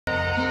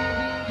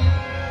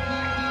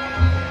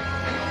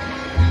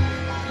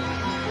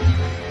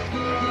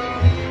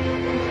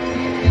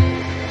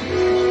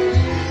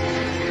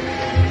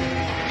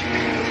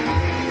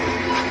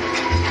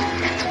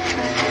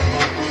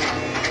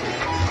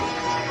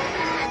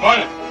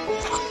Morning.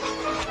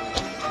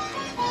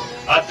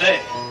 Hot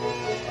day.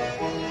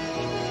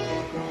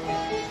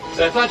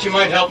 So I thought you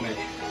might help me.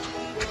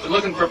 We're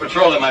looking for a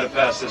patrol that might have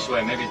passed this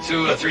way, maybe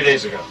 2 or 3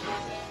 days ago.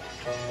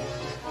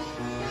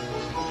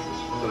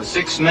 There were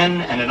 6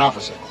 men and an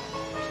officer.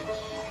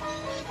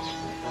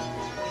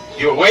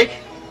 You awake?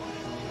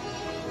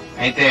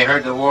 Ain't they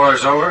heard the war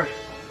is over?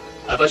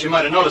 I thought you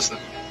might have noticed them.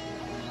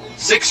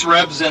 6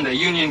 Rebs and a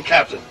Union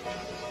captain.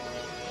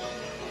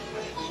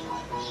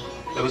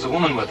 There was a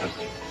woman with them.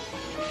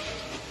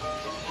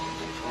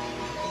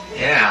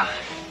 Yeah,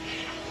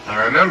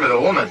 I remember the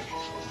woman.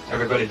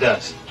 Everybody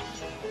does.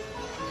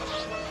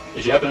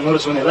 Did you happen to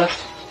notice when they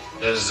left?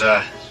 Does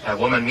that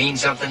woman mean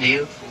something to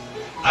you?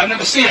 I've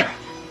never seen her.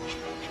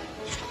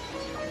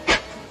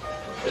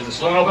 Is the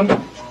saloon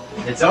open?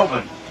 It's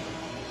open,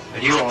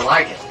 but you won't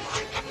like it.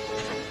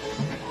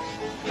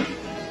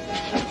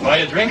 Buy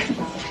a drink?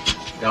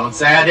 Don't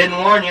say I didn't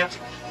warn you.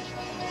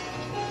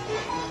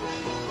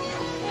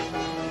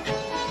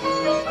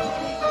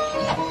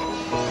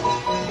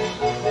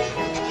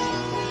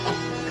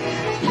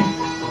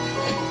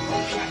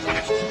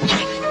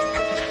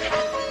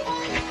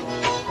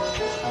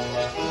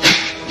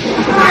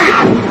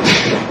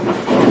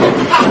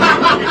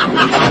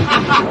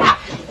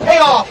 Hey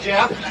off,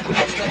 Jeff.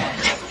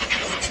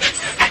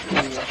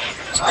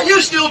 Are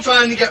you still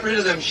trying to get rid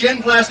of them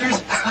shin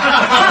plasters?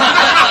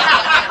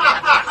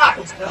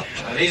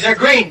 These are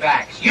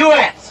greenbacks,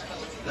 U.S.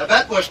 The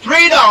bet was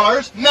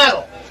 $3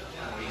 metal.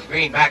 These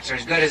greenbacks are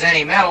as good as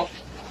any metal.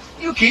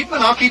 You keep them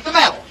and I'll keep the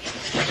metal.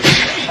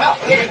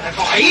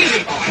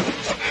 Easy, boy.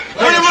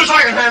 Turn him loose,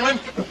 I can handle him.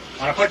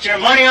 Want to put your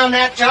money on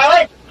that,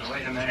 Charlie? Now,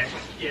 wait a minute.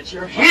 Get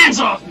your hands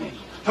off me.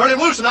 Turn him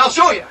loose and I'll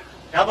show you.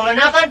 Double or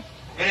nothing?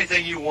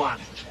 Anything you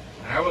want.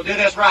 I will do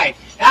this right.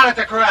 Down at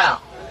the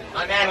corral.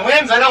 My man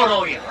wins, I don't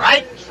owe you,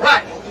 right?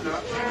 Right.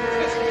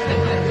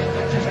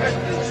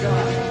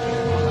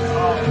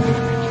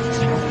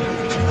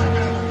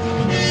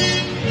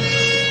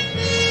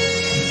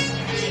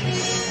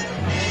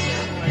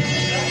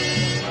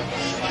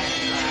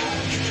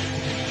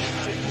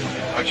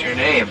 What's your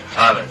name?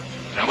 Tyler.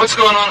 Now, what's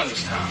going on in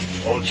this town?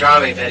 Old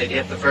Charlie bet he'd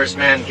hit the first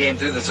man came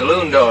through the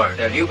saloon door.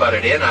 Till you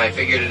butted in, I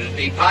figured it'd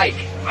be Pike.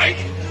 Mike?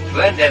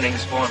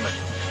 Glendenning's foreman.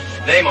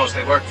 They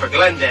mostly work for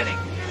Glendenning.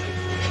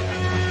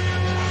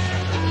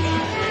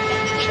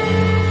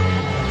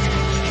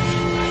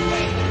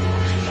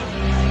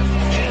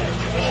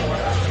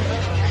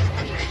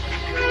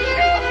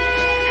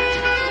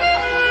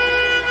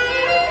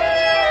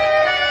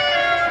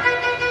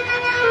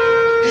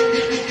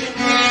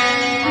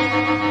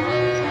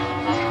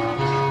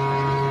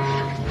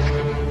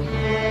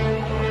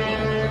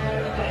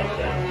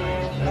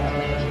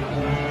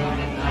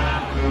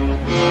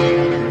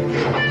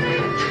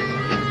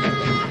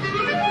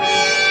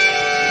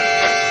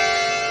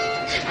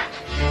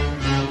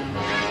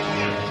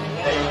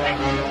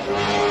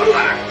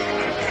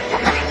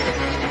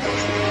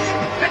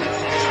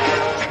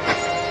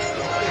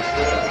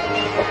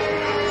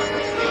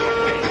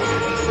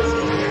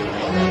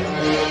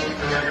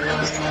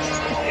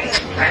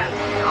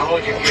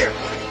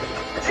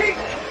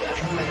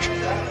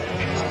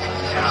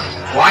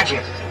 Watch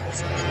it.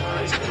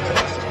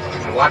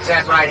 And watch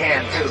that right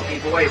hand, too.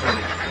 Keep away from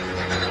him.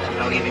 He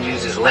don't even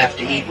use his left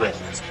to eat with.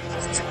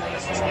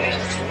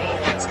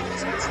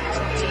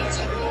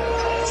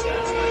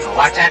 Now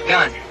watch that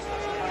gun.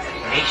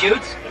 When he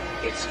shoots,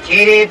 it's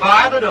Kitty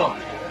bar the door.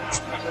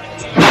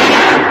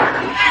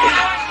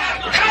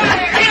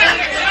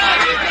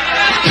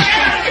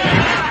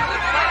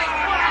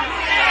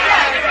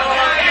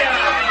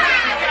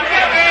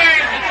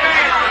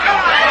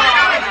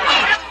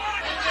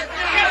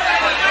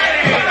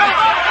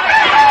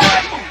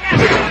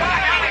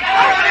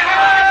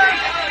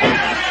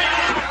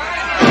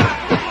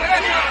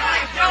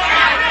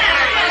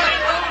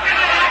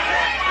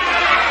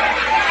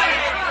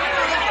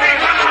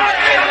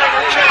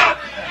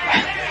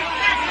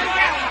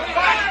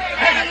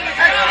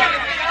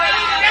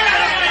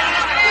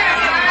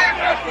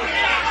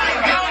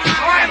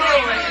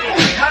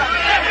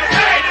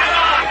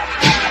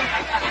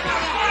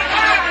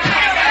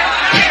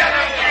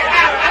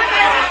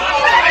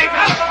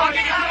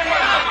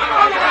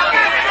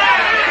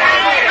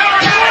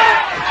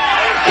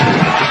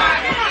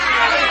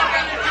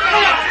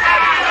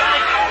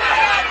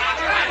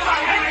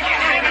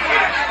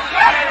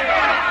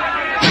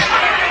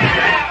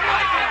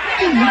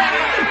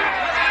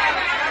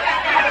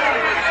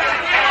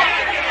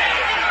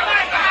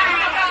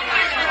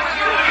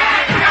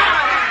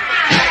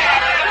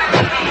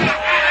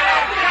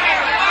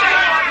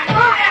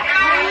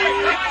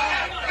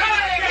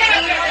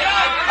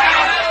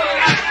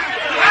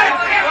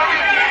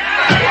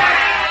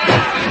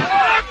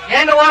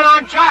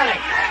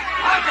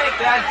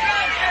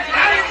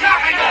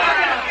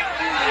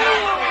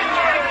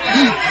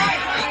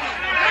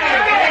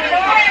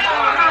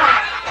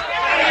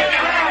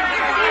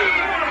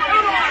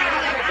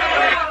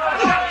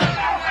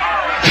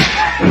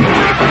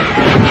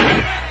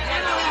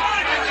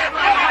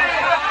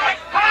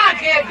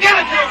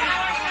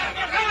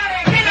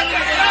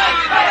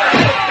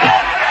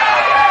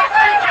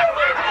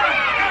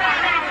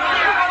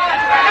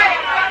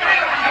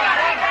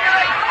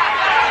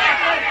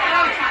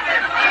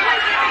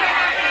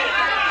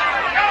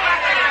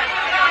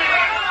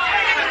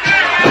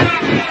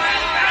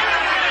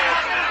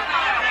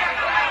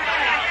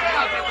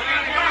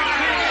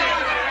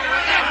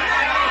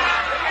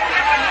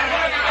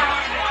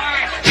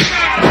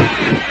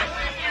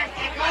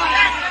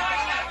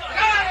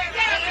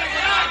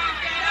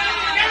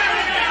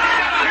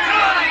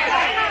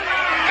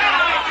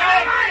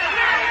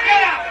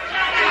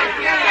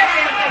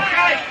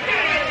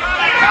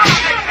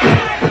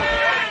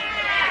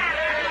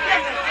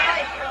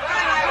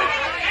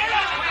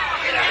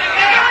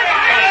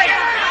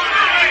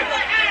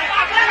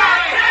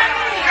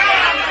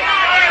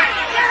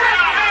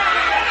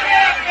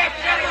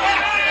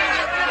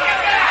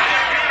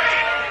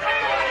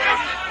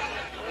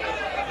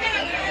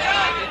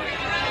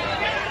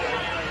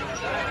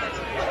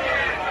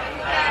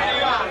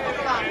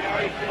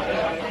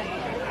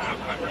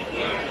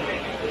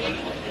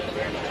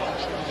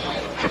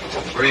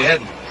 Where are you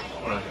heading?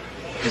 Well,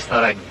 just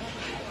thought I'd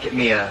get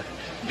me a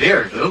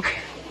beer, Luke.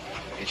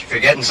 Get you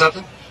forgetting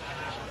something?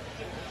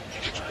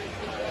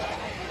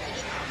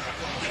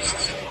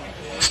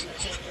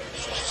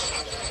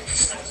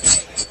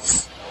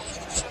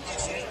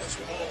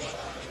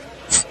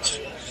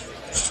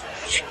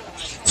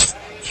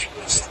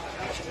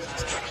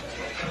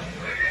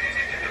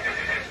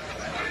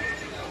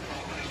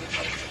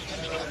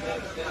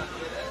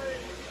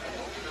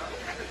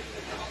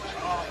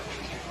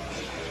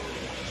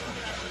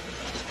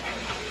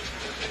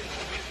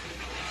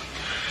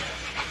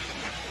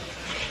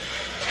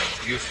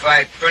 You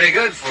fight pretty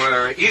good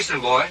for an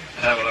Eastern boy.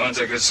 Yeah, well, I went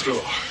to a good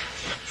school.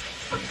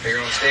 Figure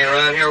on staying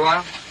around here a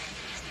while?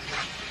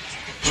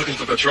 Looking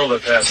for patrol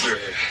that passed through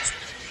here.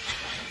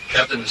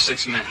 Captain of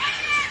 6 men.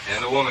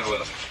 And a woman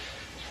with him.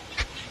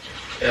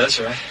 Yeah, that's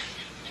right.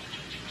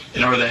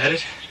 You know where they're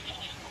headed?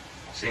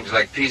 Seems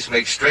like peace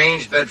makes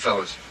strange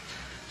bedfellows.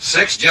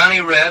 6 Johnny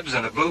Rebs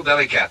and a blue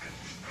belly captain.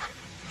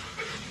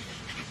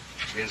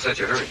 Be in such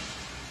a hurry.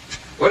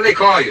 What do they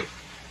call you?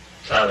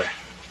 Tyler.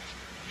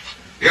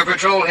 Your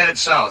patrol headed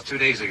south 2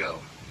 days ago.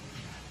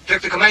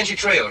 Took the Comanche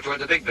Trail toward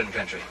the Big Bend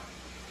country.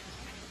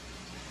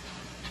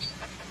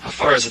 How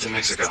far is it to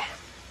Mexico?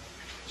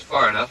 It's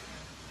far enough.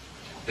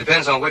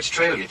 Depends on which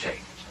trail you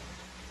take.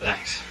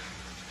 Thanks.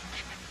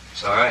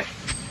 It's all right.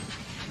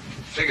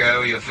 Figure I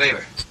owe you a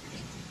favor.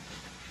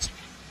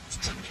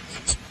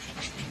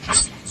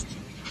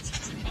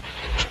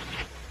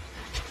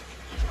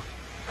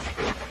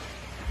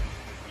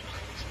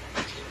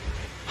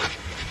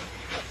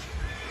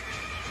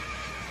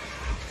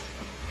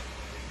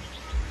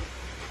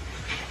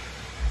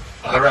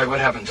 All right, what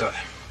happened to it?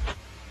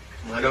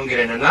 Well, don't get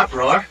in an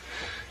uproar.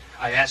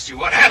 I asked you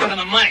what happened to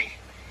the money.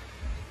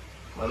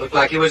 Well, it looked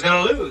like he was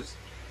going to lose.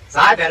 So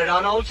I bet it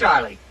on old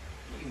Charlie.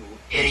 You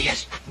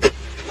idiot. 2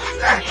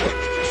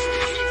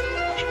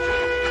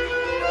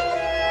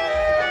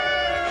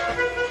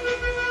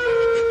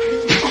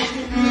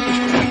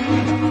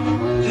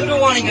 to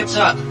 1 he gets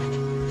up.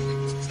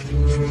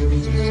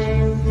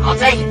 I'll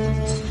take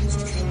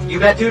it. You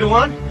bet 2 to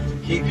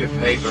 1? Keep your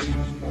paper.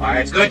 All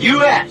right, it's good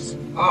you asked.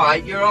 All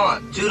right, you're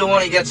on. 2 to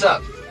 1 he gets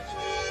up.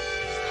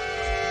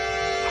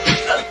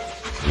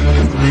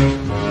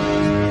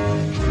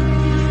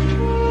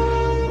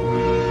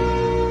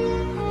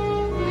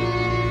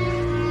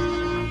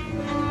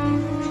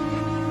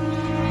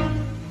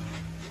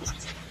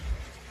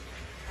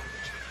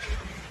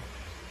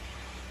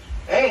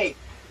 Hey,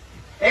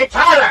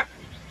 Tyler!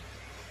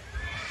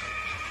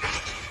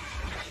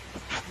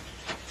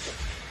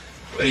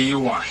 What do you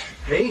want?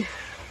 Me?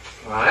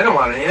 Well, I don't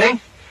want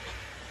anything.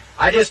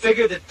 I just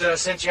figured that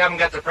since you haven't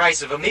got the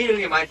price of a meal,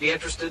 you might be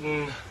interested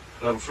in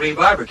a little free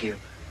barbecue.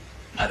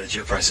 Not at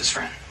your prices,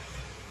 friend.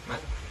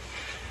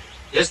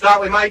 Just thought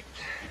we might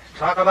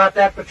talk about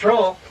that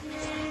patrol.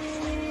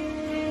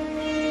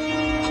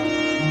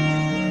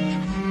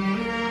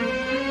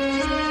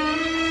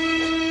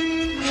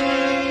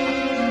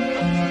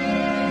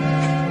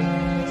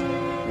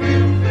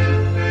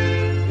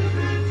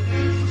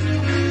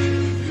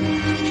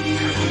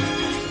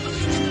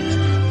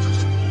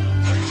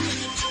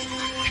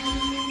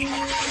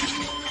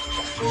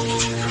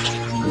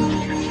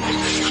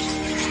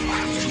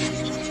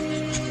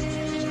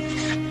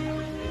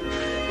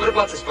 What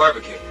about this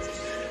barbecue?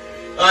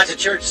 Oh, it's a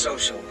church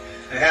social.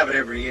 I have it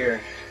every year.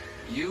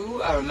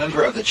 You are a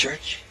member of the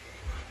church?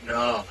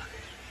 No.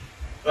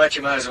 But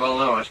you might as well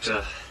know it.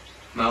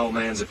 My old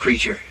man's a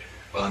preacher.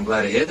 Well, I'm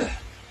glad to hear that.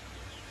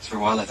 For a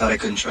while, I thought I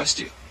couldn't trust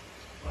you.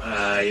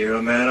 You're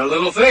a man of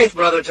little faith,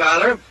 Brother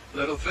Tyler.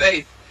 Little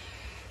faith.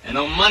 And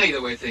no money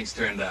the way things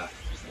turned out.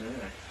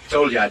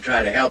 Told you I'd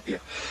try to help you.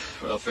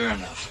 Well, fair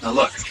enough. Now,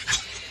 look.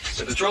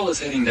 The patrol is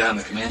heading down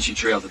the Comanche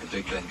Trail to the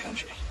Big Bend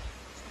country.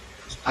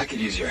 I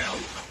could use your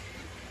help.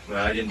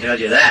 Well, I didn't tell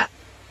you that.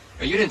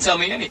 But you didn't tell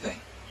me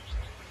anything.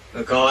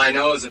 Look, all I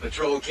know is the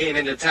patrol came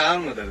into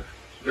town with a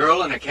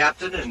girl and a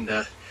captain, and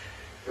there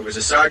was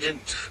a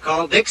sergeant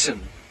called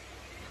Dixon.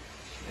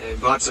 They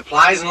bought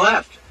supplies and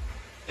left.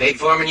 Paid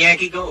for 'em in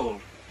Yankee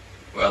gold.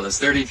 Well, there's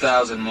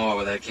 30,000 more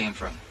where that came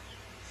from.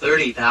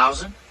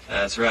 30,000?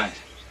 That's right.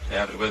 They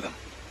have it with them.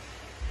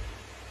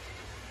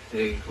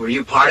 Were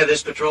you part of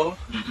this patrol?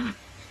 Mm-mm.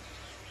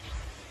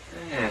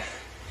 Yeah.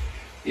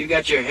 You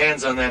got your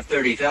hands on that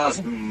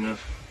 30,000.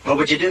 What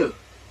would you do?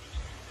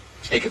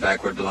 Take it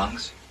back where it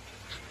belongs.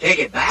 Take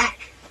it back?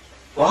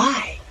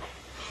 Why?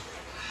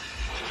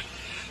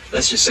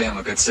 Let's just say I'm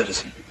a good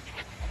citizen.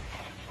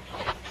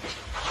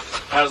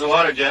 How's the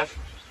water, Jeff?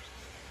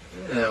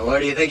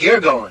 Where do you think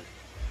you're going?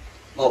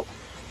 Oh,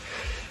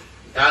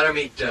 Tyler,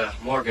 meet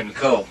Morgan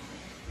Cole.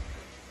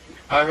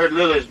 I heard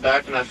Lily's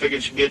back, and I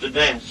figured she'd get the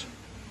dance.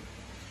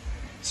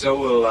 So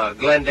will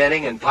Glenn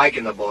Denning and Pike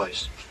and the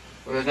boys.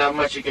 Well, there's not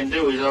much he can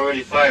do. He's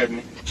already fired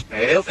me.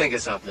 Hey, he'll think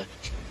of something.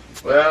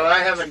 Well, I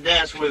haven't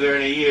danced with her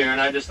in a year,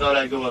 and I just thought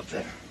I'd go up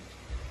there.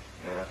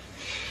 Yeah.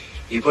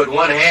 You put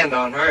one hand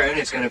on her, and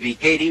it's going to be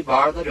Katie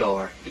bar the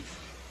door.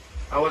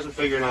 I wasn't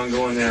figuring on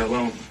going there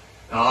alone.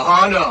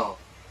 Oh, no.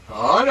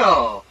 Oh,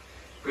 no.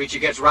 Preacher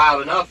gets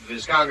riled enough if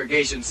his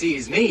congregation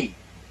sees me.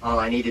 All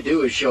I need to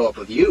do is show up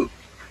with you.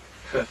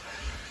 Well,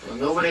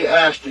 nobody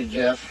asked you,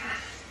 Jeff.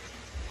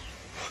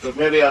 But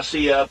maybe I'll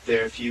see you up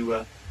there if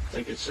you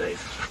think it's safe.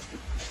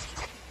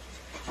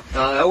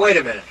 Wait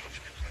a minute.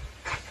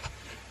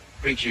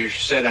 Preacher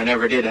said I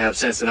never did have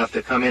sense enough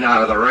to come in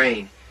out of the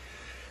rain.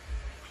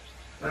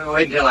 Well,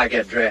 wait until I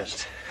get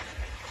dressed.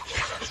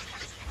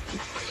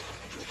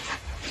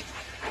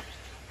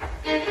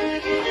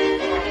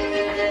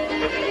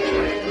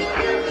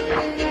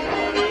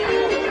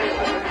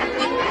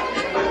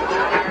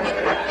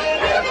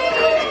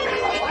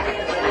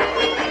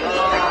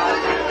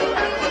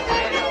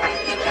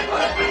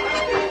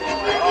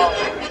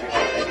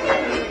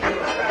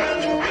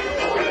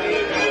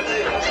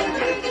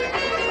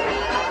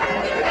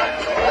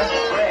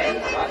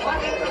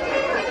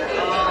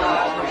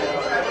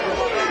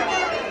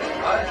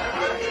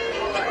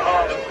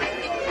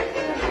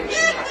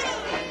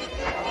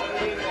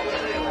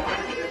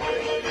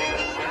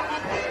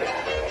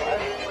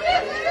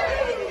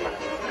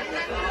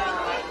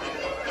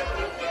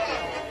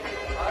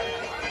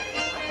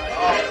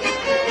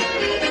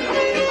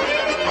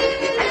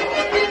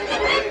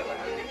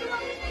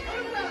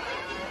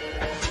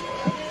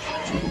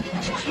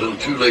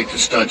 Too late to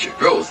stunt your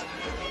growth,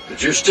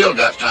 but you still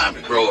got time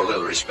to grow a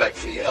little respect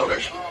for your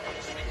elders.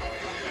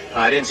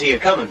 I didn't see you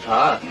coming,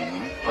 Pa.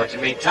 What'd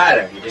you meet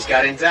Tyler? You just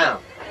got in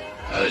town.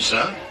 Howdy,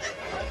 son.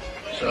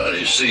 Sorry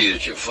to see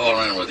that you're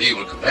falling in with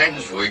evil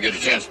companions before you get a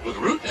chance to put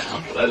the root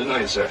down. Glad to know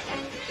you, sir.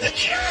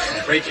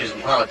 Preachers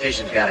and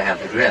politicians gotta have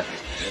the grip.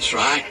 That's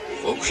right.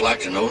 Folks like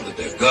to know that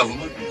their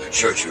government and their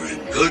church are in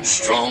good,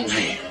 strong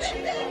hands.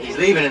 He's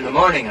leaving in the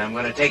morning. I'm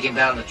gonna take him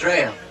down the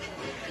trail.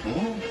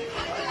 Oh?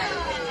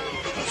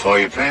 How far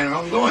you planning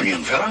on going,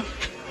 young fella?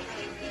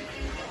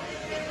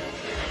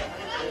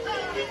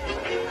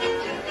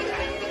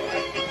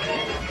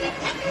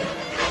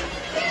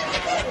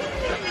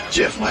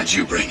 Jeff, why'd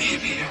you bring him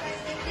here?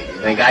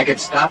 You think I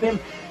could stop him?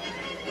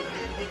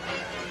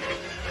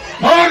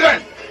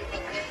 Morgan!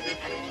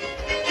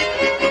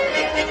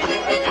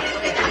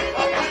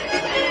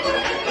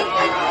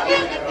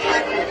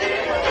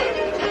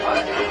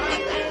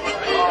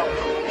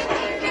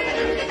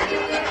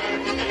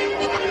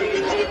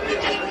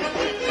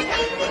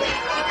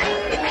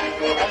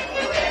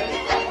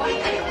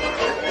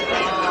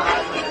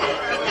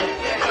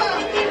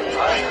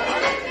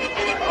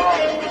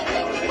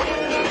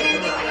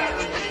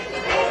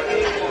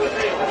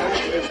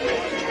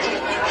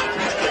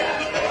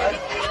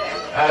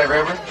 Howdy,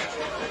 Reverend.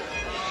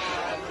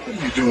 What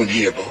are you doing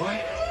here,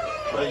 boy?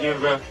 Well,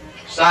 your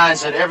sign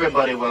said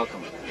everybody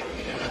welcome.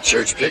 Yeah,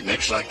 church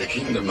picnic's like the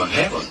kingdom of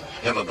heaven.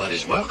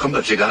 Everybody's welcome,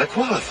 but you gotta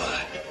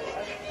qualify.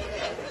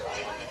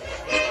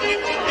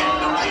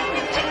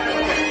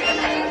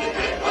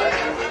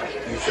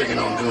 You figuring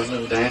on doing a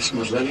little dancing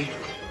with Lily?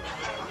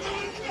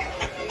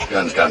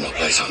 Gun's got no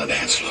place on the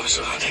dance floor,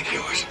 so I'll take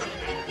yours.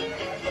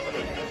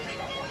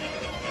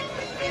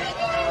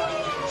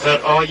 Is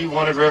that all you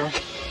wanted,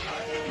 Reverend?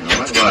 You know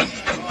what, Gun?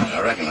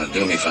 I reckon it'll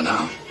do me for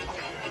now.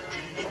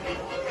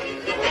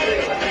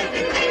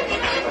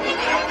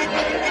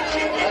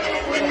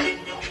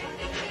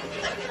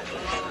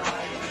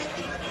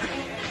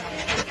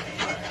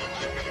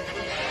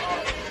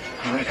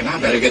 I reckon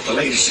I better get the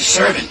ladies to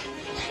serving.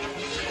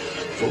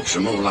 Folks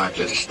are more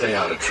likely to stay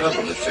out of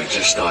trouble if they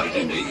just started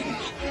into eating.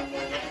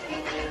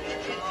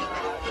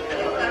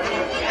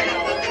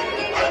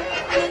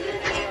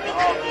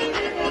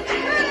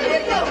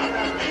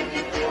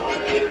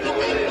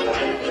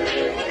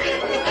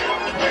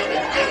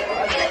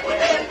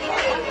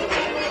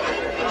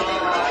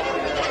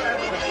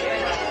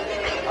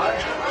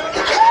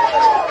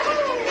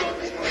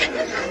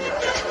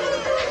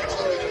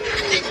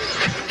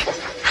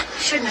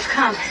 Shouldn't have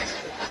come.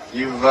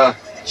 You've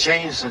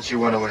changed since you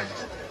went away.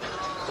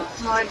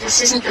 Lord,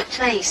 this isn't the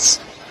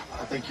place.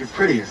 I think you're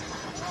prettier.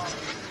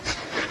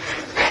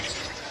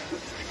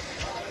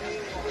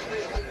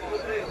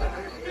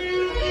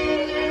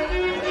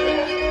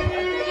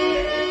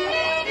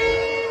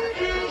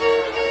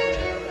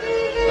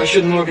 Why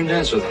shouldn't Morgan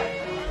dance with her?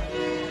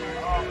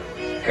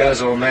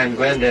 Because old man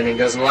Glendenning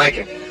doesn't like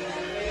it.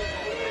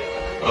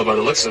 Well, by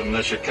the looks of them,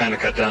 that should kind of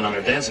cut down on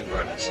her dancing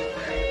partners.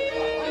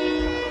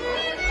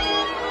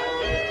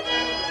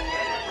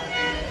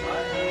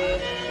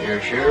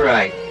 You're sure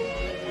right.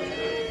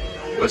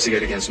 What's he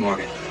got against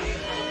Morgan?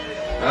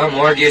 Well,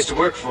 Morg used to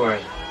work for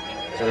him.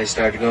 Until he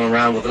started going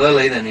around with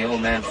Lily, then the old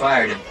man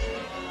fired him.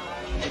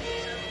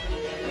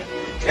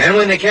 And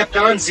when they kept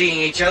on seeing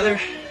each other,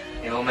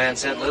 the old man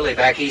sent Lily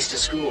back east to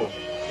school.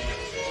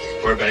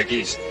 Where back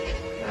east?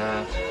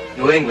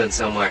 New England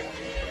somewhere.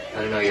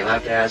 I don't know, you'll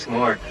have to ask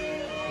Morg.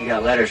 He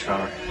got letters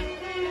from her.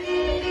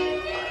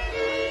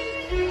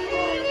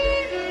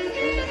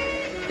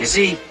 You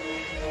see,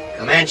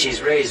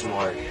 Comanches raised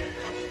Morg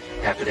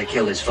after they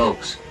killed his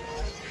folks.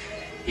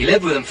 He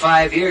lived with them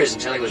 5 years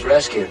until he was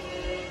rescued.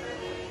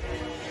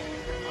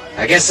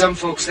 I guess some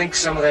folks think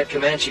some of that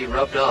Comanche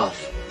rubbed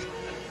off.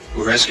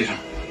 Who rescued him?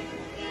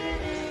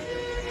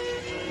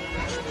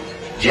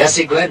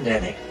 Jesse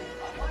Glendenning.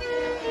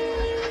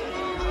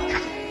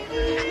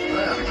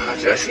 Well, now,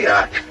 Jesse,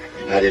 I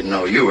didn't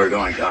know you were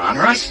going to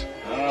honor us.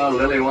 Oh,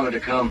 Lily wanted to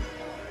come.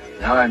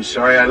 Now I'm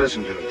sorry I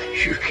listened to her.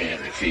 You can't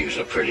refuse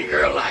a pretty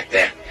girl like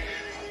that.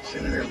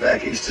 Sending her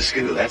back east to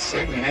school, that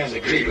certainly has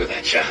agreed with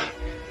that child.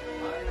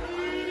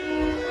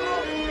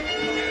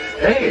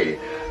 Hey,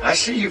 I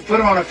see you've put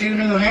on a few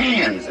new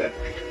hands.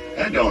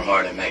 That don't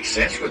hardly make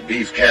sense with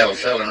beef cattle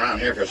selling around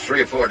here for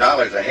 $3 or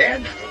 $4 a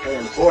head. We're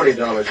paying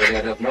 $40 a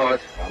head up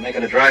north. I'm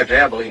making a drive to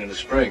Abilene in the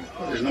spring.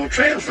 Well, there's no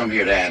trail from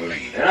here to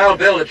Abilene. And I'll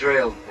build a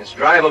trail. It's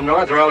drive up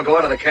north or I'll go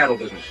out of the cattle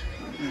business.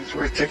 It's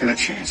worth taking a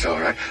chance, all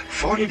right.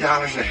 $40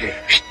 a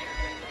head.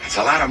 That's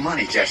a lot of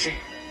money, Jesse.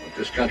 But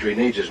this country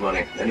needs his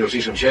money. Then you'll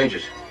see some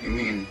changes. You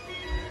mean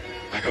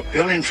like a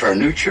building for a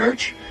new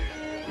church?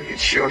 We could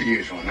sure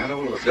use one. That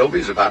old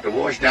adobe's about to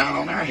wash down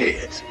on our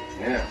heads.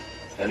 Yeah,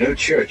 a new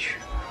church.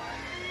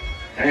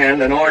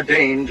 And an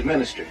ordained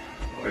minister.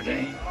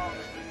 Ordained?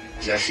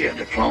 Jesse, a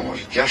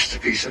diploma's just a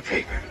piece of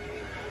paper.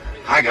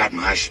 I got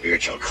my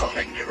spiritual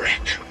calling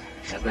direct.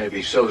 That may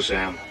be so,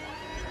 Sam.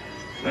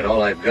 But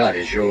all I've got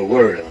is your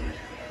word on it.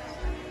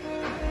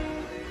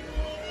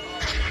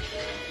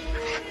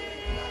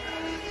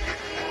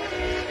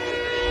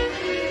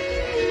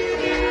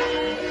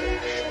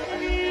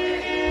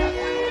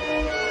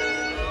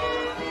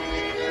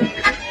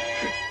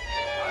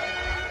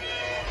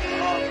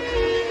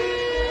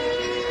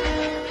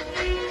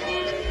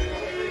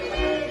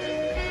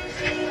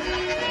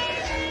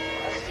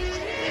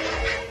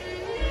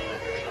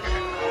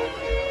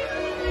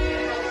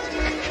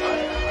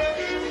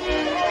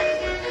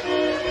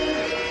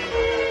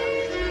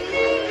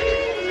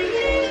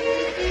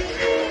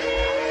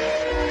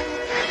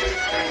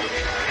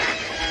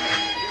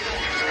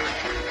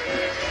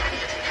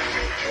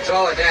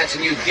 All the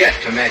dancing you get,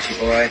 Comanche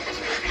boy.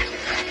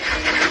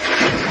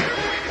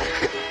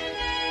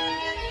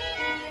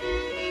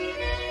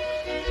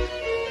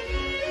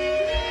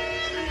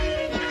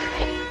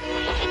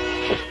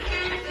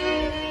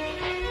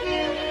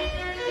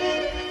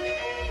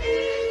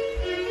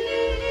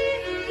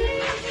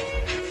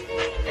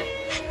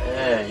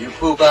 Yeah, you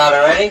poop out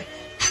already?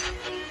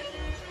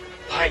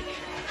 Pike.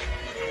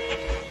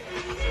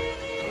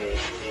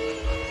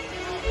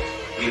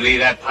 You leave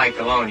that pike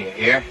alone, you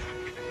hear?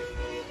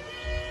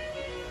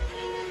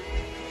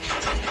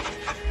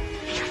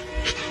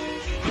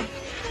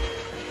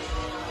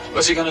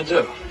 What's he gonna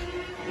do?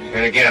 He's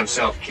gonna get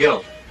himself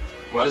killed.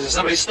 Why doesn't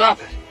somebody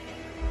stop it?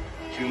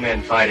 Two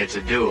men fight, it's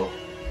a duel.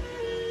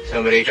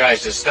 Somebody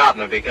tries to stop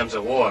him, it becomes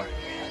a war.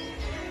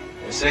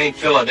 This ain't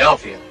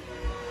Philadelphia.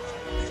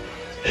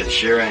 It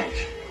sure ain't.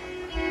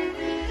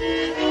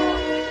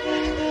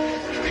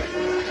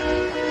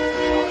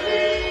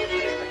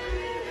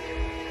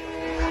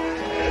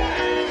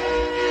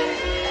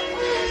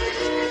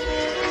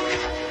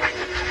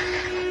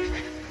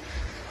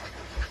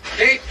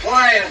 Keep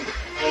playing.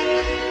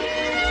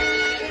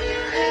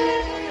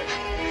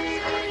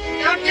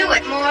 Don't do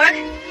it, Morg.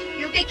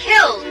 You'll be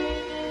killed.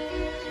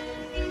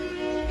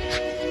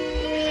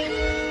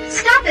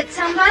 Stop it,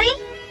 somebody.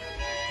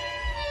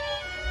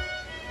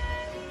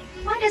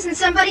 Why doesn't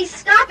somebody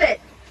stop it?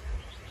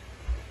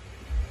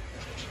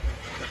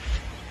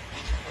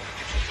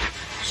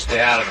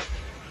 Stay out of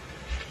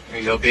it. Or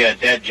you'll be a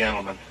dead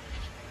gentleman.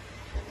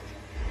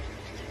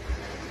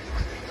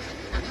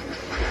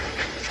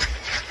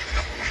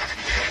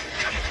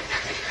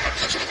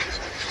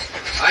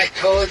 I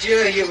told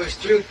you was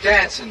through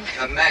dancing,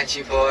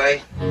 Comanche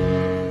boy.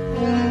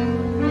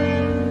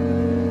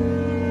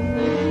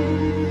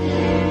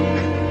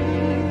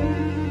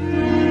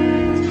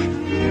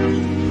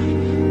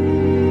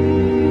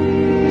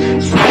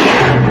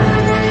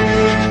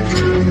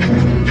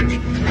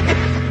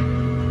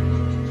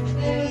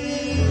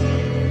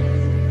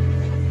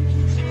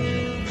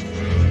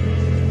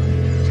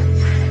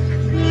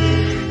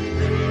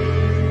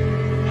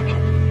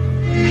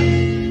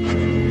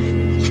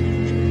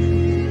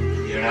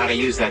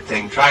 Use that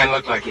thing. Try and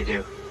look like you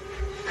do.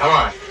 Come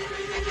on.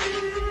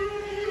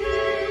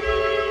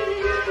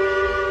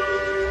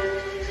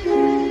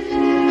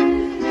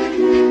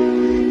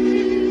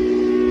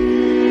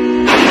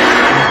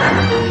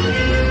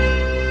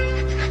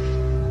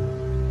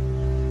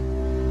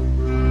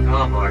 Come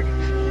on, Mark.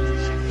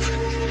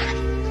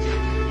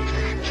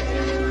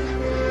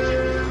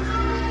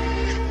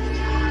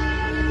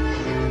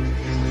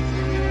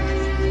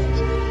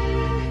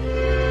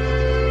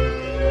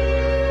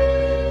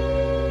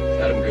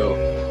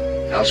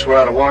 I'll swear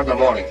out a warrant in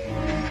the morning.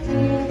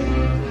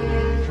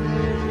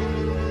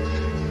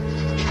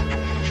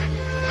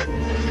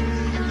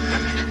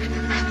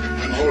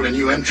 I'm holding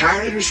you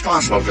entirely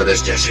responsible for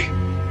this, Jesse.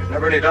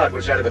 Never any doubt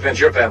which side of the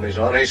fence your family's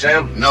on, eh,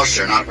 Sam? No,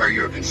 sir, not where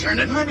you're concerned.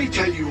 And let me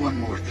tell you one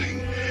more thing.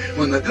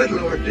 When the good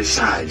Lord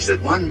decides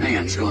that one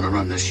man's going to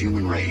run this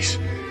human race,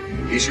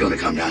 he's going to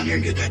come down here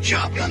and get that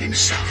job done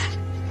himself.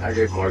 I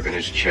gave Morgan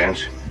his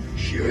chance.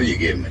 Sure, you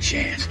gave him a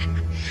chance.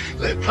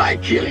 Let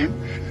Pike kill him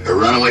or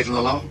run away from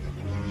the law.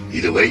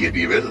 Either way, you'd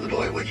be rid of the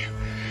boy, wouldn't you?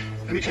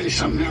 Let me tell you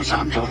something else.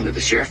 I'm talking to the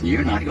sheriff, and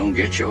you're not going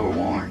to get your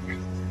warrant.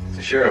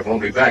 The sheriff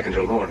won't be back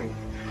until morning.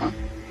 Huh?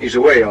 He's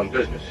away on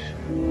business.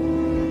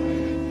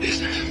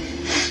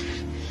 Business?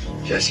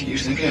 Jesse, you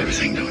think of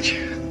everything, don't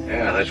you?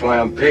 Yeah, that's why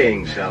I'm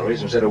paying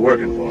salaries instead of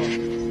working for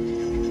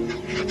him.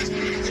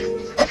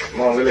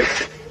 Come on, Willie.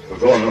 We're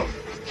going home.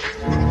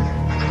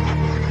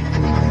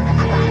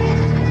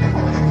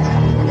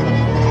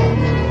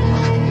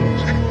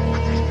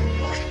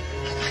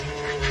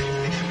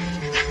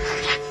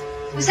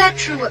 Was that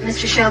true what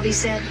Mr. Shelby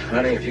said?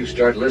 Honey, if you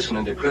start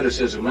listening to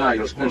criticism now,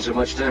 you'll spend so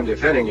much time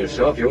defending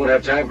yourself, you won't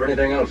have time for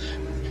anything else.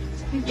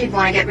 You did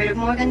want to get rid of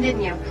Morgan,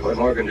 didn't you? What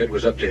Morgan did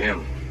was up to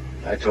him.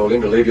 I told him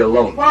to leave you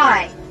alone.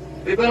 Why?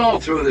 We've been all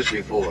through this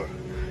before.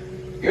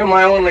 You're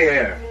my only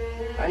heir.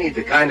 I need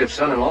the kind of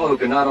son-in-law who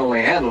can not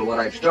only handle what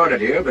I've started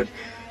here, but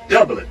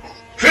double it,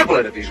 triple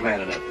it if he's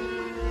man enough.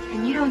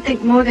 And you don't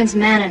think Morgan's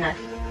man enough?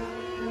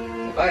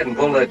 If I hadn't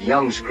pulled that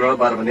young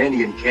scrub out of an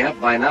Indian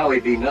camp, by now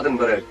he'd be nothing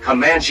but a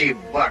Comanche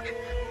buck.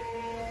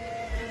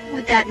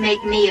 Would that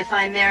make me if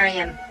I marry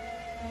him?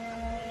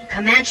 A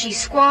Comanche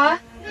squaw?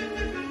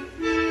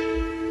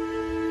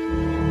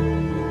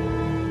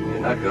 You're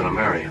not gonna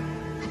marry him.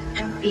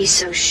 Don't be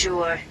so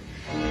sure.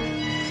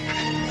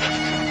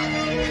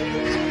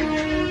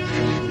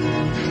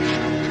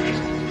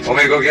 Want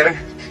me to go get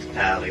her?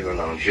 Nah, leave her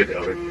alone. She'll get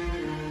over it.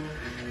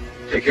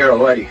 Take care of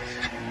Whitey.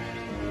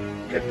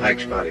 Get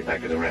Pike's body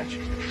back to the ranch.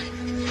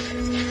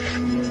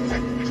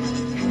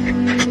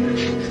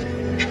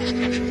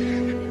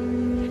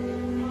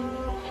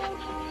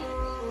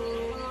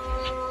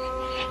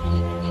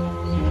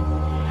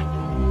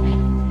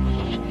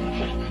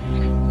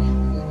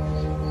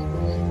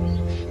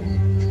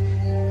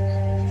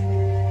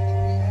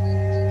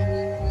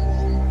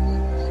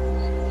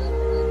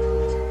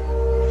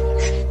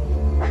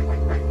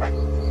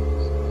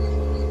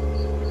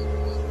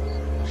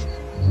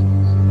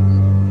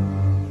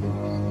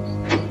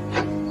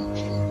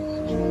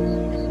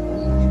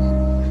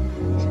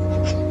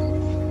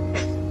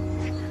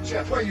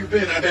 Where you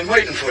been? I've been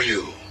waiting for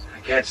you.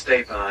 I can't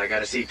stay, Pa. I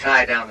gotta see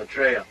Ty down the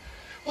trail.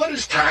 What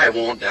does Ty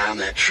want down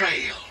that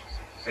trail?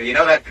 Hey, you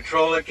know that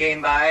patrol that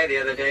came by the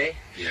other day?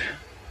 Yeah?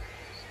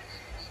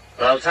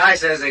 Well, Ty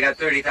says they got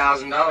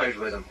 $30,000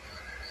 with them.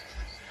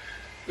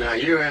 Now,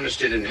 you're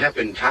interested in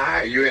helping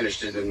Ty, or you're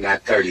interested in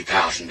that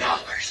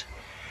 $30,000?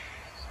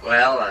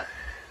 Well,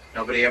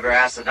 nobody ever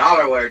asked the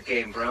dollar where it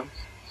came from.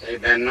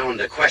 They've been known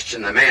to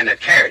question the man that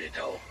carried it,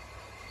 though.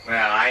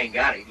 Well, I ain't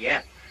got it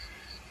yet.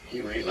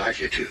 You ain't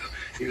likely to.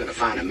 You're gonna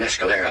find a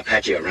mescalero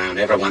Apache around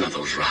every one of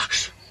those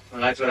rocks. Well,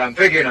 that's what I'm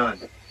figuring on.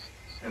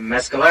 And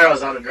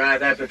mescaleros ought to drive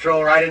that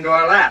patrol right into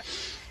our lap.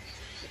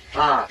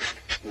 Pa,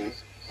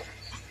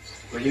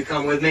 will you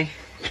come with me?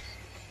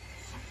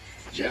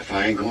 Jeff,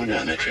 I ain't going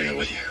down that trail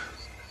with you.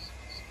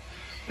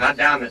 Not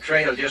down the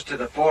trail, just to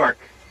the fork.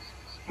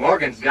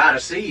 Morgan's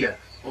gotta see you.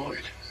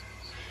 Morgan.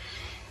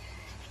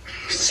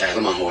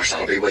 Saddle my horse.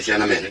 I'll be with you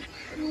in a minute.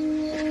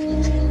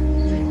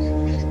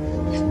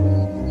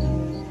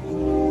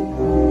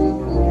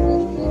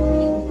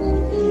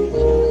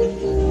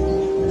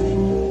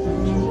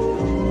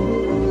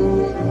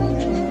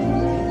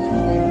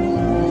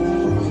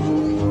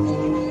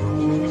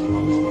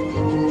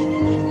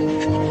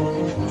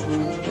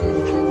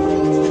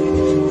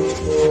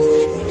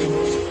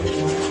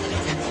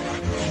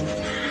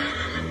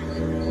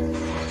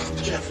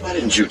 Why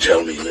didn't you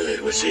tell me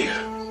Lily was here?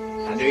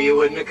 I knew you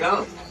wouldn't have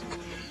come.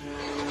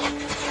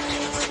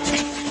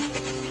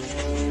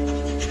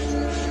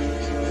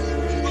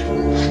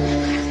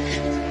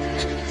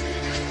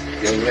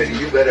 Young lady,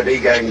 you better be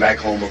getting back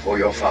home before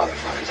your father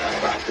finds out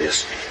about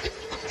this.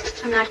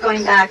 I'm not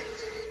going back.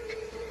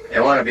 They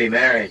want to be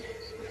married.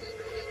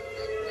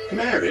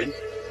 Married?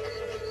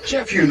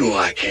 Jeff, you know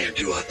I can't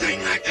do a thing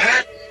like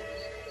that.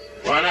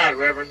 Why not,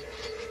 Reverend?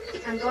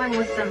 I'm going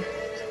with them.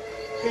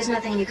 There's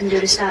nothing you can do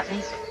to stop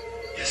me.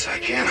 Yes, I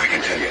can. I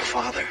can tell your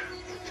father.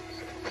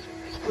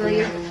 Will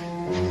you?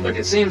 Look,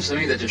 it seems to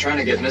me that you're trying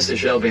to get Mr.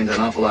 Shelby into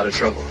an awful lot of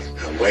trouble.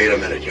 Now, wait a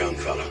minute, young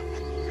fellow.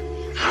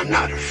 I'm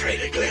not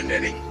afraid of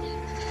Glendenning.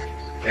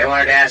 They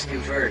wanted to ask you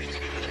first.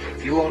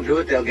 If you won't do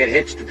it, they'll get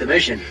hitched at the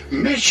mission.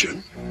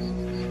 Mission?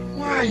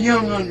 Why, a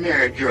young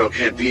unmarried girl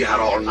can't be out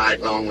all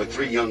night long with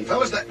three young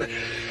fellas.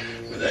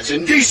 That's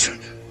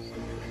indecent.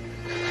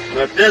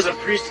 But if there's a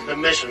priest at the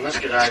mission, let's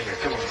get out of here.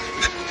 Come on.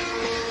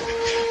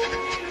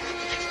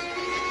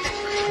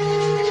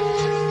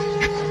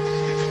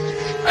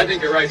 I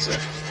think you're right, sir.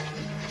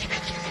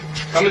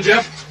 Coming,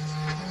 Jeff?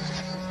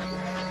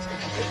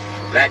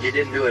 Glad you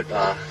didn't do it,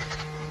 Pa.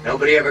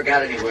 Nobody ever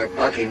got anywhere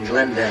bucking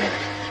Glendenning.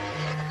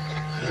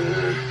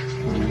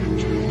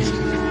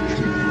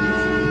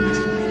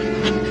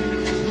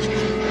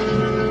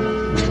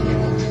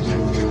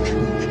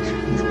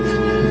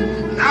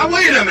 Now,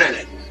 wait a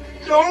minute.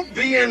 Don't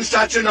be in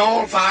such an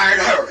all-fired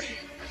hurry.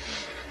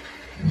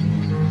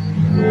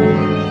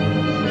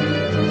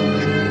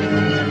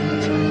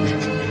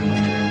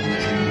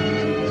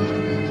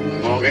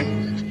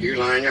 Morgan, you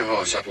line your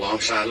horse up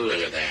alongside of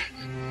Lily there.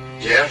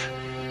 Jeff,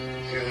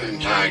 You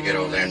and Ty get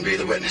over there and be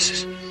the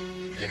witnesses.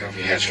 Take off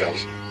your hats,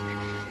 fellas.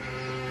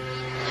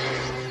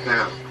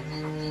 Now,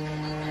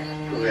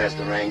 who has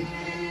the ring?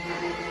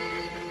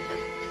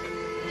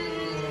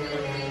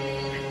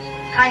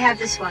 I have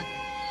this one.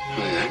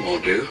 Well, that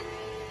won't do.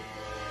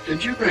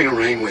 Did you bring a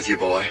ring with you,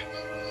 boy?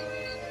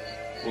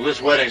 Well,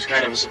 this wedding's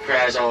kind of a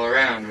surprise all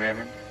around,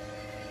 Reverend.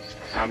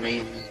 I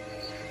mean...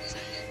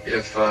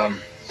 If,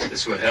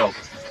 this would help.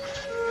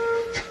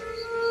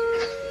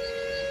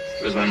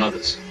 It was my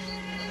mother's.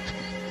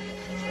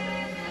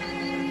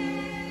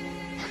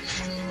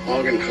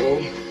 Morgan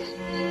Cole,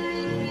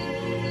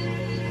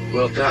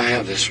 wilt thou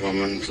have this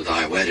woman to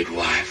thy wedded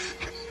wife,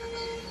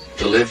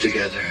 to live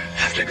together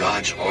after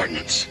God's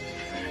ordinance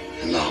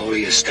in the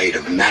holy estate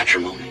of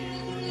matrimony?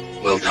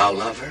 Wilt thou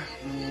love her,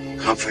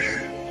 comfort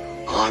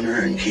her,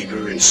 honor and keep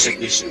her in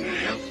sickness and in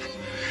health,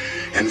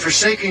 and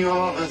forsaking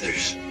all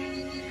others,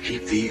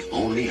 keep thee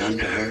only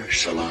unto her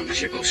so long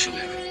as ye both shall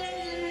live?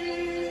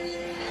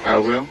 I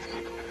will.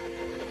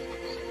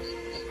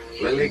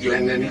 Lily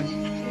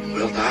Glendinning,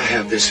 wilt thou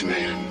have this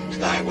man to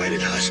thy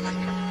wedded husband,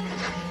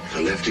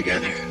 to live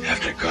together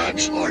after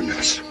God's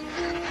ordinance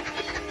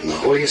in the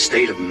holy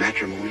estate of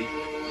matrimony?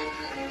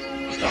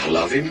 Wilt thou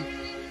love him,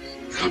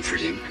 comfort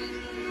him,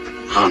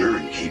 honor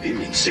and keep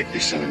him in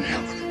sickness and in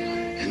health,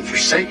 and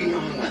forsaking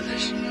all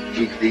others,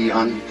 keep thee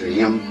unto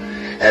him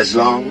as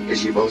long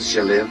as ye both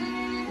shall live?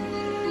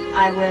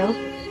 I will.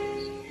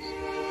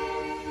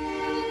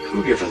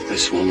 Who giveth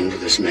this woman to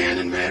this man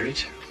in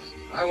marriage?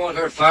 I want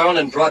her found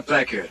and brought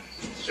back here.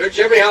 Search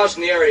every house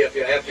in the area if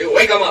you have to.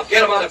 Wake them up.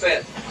 Get them out of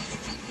bed.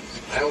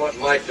 I want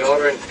my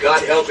daughter, and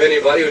God help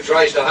anybody who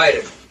tries to hide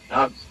it.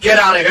 Now get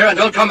out of here and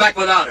don't come back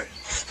without her.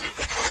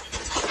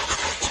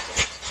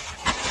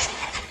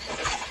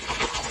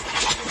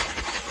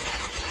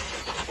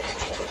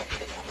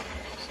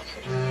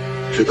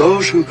 To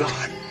those who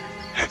God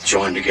hath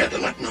joined together,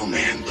 let no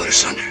man put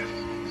asunder.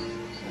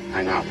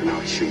 I now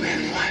pronounce you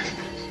man and wife.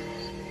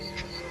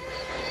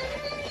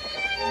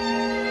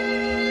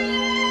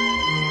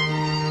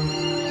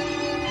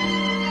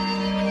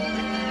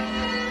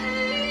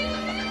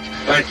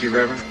 Thank you,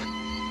 Reverend.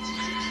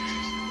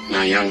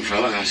 Now, young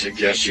fella, I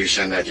suggest you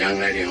send that young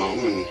lady home,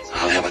 and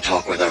I'll have a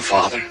talk with her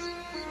father.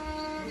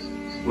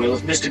 Well,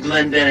 if Mr.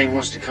 Glendinning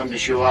wants to come to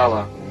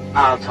Chihuahua,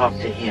 I'll talk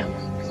to him.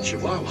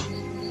 Chihuahua?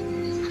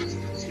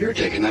 You're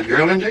taking that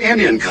girl into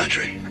Indian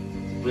country.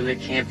 Well, it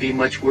can't be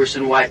much worse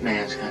than white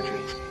man's country.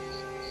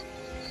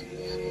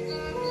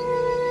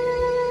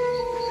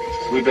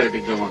 We better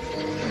be going.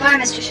 Goodbye,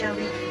 Mr.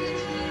 Shelby.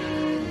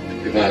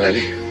 Goodbye,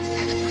 lady.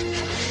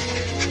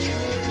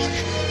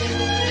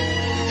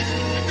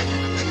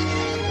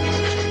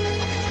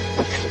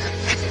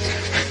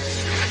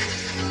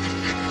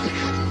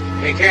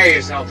 Take care of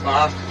yourself,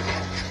 Bob.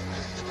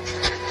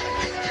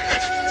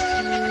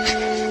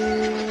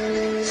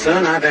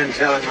 Son, I've been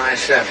telling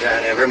myself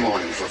that every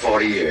morning for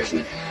 40 years,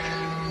 and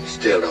it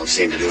still don't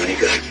seem to do any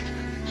good.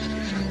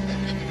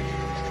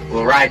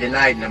 We'll ride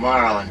tonight and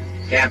tomorrow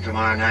and camp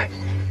tomorrow night.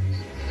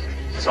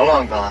 So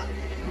long, fella.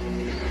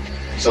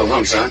 So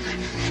long, son.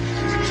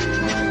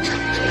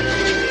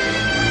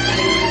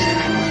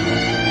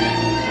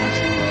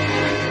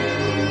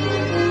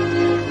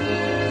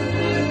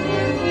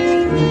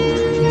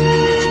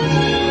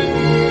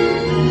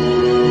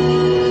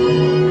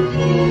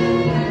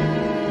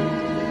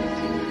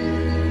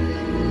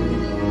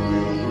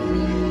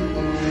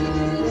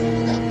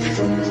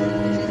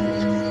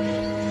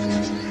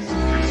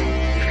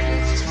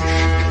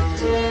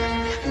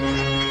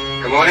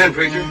 Come on in,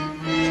 preacher.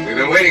 We've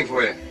been waiting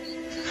for you.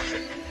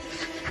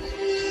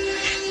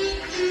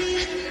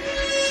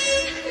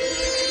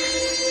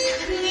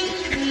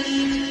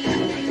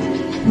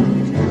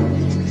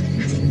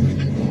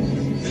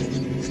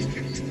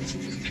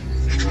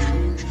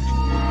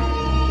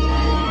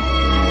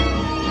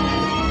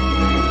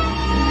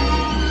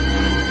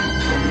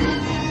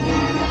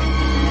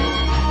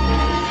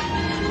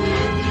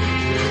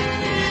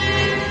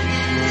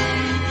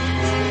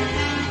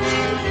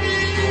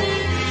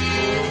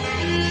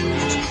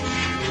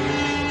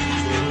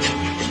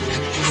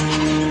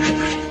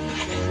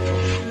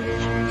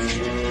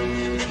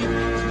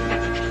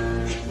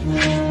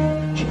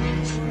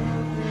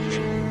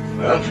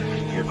 Well,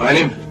 you find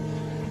him?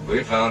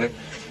 We found him.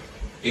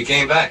 He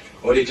came back.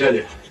 What'd he tell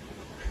you?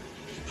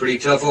 Pretty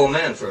tough old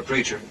man for a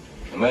preacher.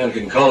 A man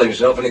can call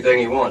himself anything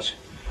he wants.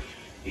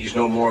 He's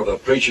no more of a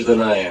preacher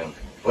than I am.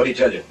 What'd he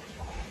tell you?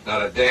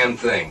 Not a damn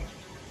thing.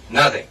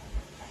 Nothing.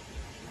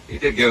 He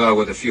did give out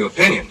with a few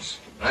opinions.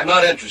 I'm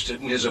not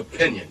interested in his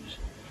opinions.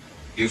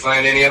 You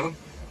find any of them?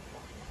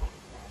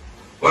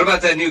 What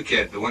about that new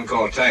kid, the one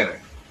called Tyler?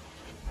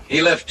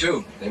 He left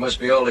too. They must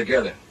be all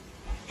together.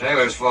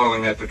 Tyler's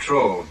following that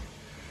patrol.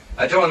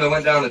 I told him they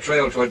went down the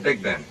trail toward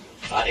Big Bend.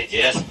 Howdy,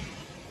 Jess.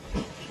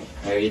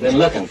 Where you been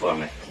looking for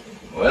me?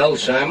 Well,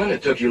 Simon,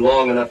 it took you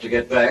long enough to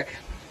get back.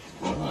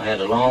 Well, I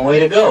had a long way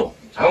to go.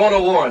 I want a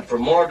warrant for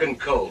Morgan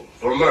Cole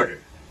for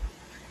murder.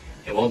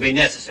 It won't be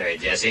necessary,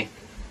 Jesse.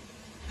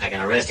 I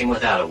can arrest him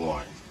without a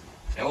warrant.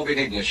 I won't be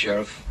needing you,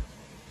 Sheriff.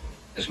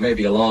 This may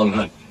be a long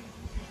hunt.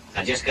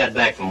 I just got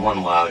back from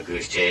one wild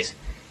goose chase.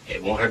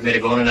 It won't hurt me to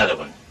go on another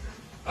one.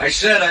 I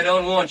said I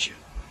don't want you.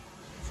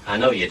 I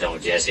know you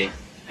don't, Jesse.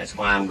 That's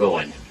why I'm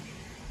going.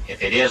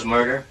 If it is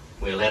murder,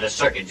 we'll let a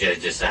circuit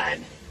judge decide.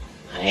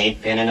 I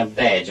ain't pinning a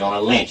badge on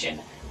a lynching,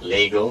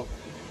 legal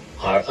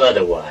or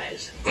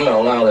otherwise.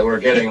 Well, now that we're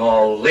getting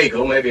all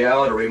legal, maybe I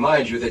ought to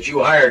remind you that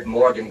you hired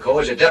Morgan Coe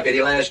as a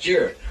deputy last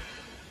year.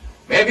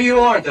 Maybe you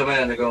aren't the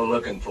man to go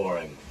looking for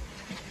him.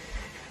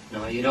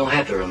 No, you don't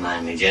have to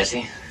remind me,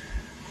 Jesse.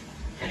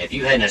 And if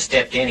you hadn't have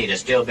stepped in, he'd have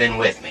still been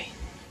with me.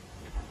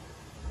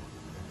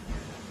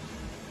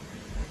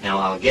 Now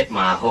I'll get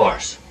my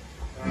horse.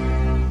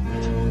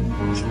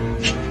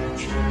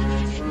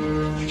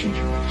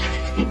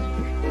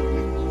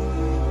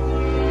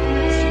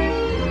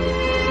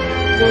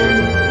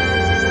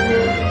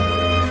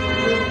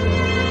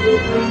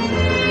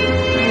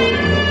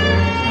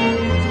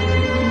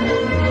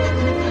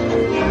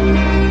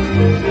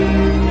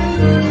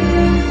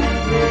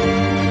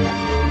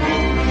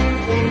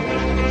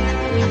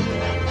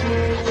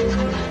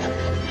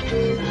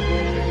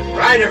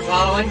 Rider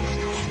following.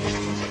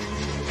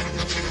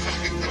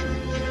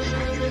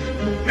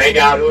 Make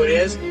out who it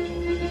is?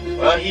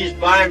 Well, he's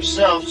by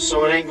himself,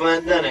 so it ain't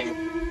Glendenning.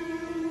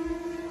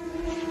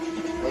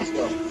 Let's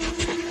go.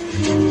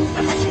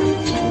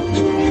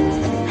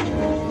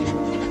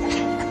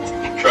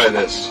 Try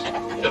this.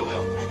 It'll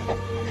help.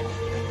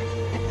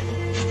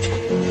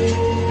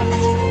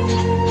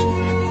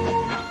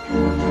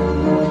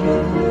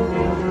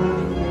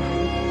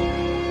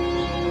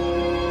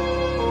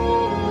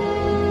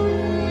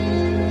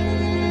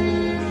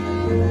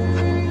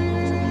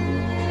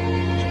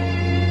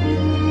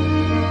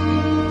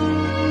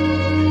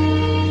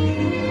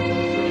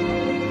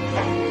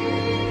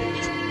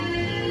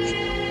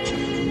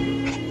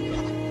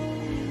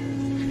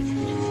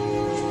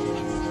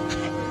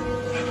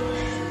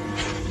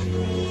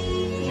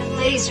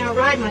 Ladies don't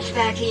ride much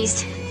back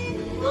east. A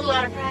little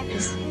out of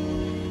practice.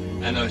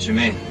 I know what you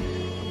mean.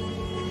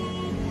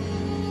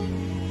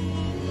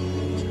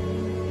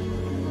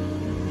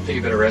 I think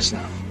you better rest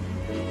now.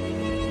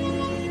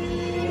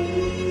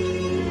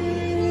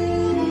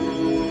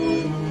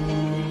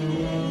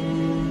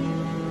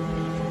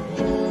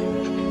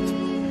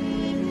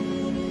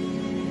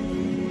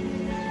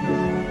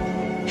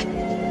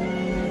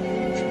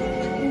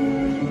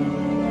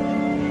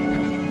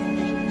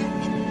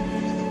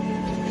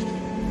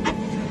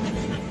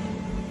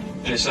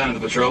 Any sign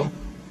of the patrol?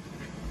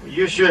 Well,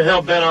 you're sure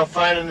hell-bent on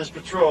finding this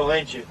patrol,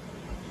 ain't you?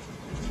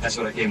 That's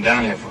what I came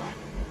down here for.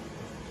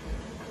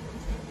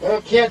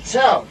 Well, can't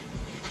tell.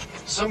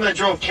 Somebody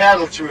drove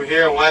cattle through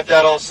here and wiped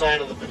out all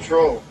sign of the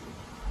patrol.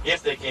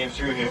 If they came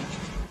through here.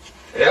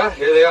 Yeah,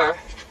 here they are.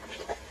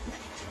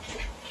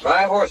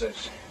 5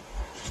 horses.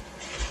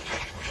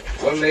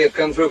 One may have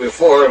come through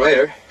before or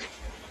later.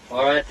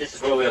 All right, this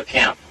is where we'll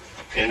camp.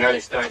 Get an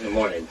early start in the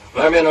morning.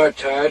 My men aren't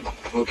tired.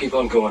 We'll keep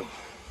on going.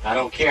 I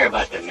don't care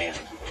about the men.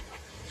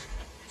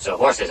 It's the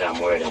horses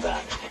I'm worried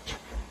about.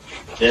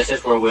 This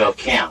is where we'll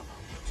camp.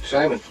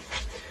 Simon,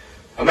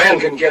 a man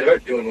can get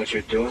hurt doing what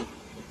you're doing.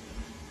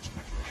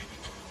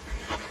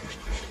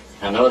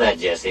 I know that,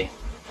 Jesse.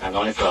 I've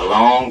known it for a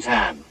long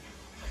time.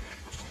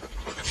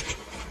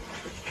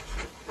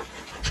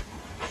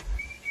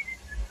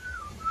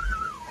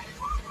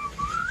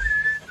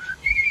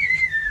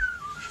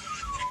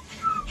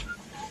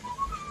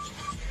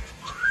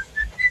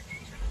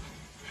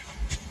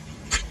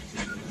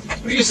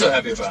 What are you so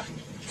happy about?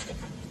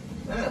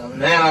 Well, a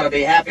man ought to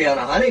be happy on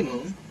a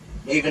honeymoon,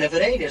 even if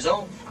it ain't his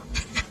own.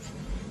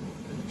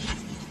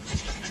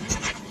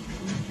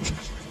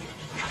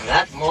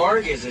 That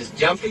morgue is as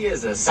jumpy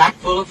as a sack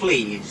full of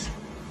fleas.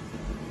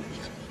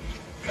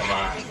 Come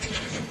on.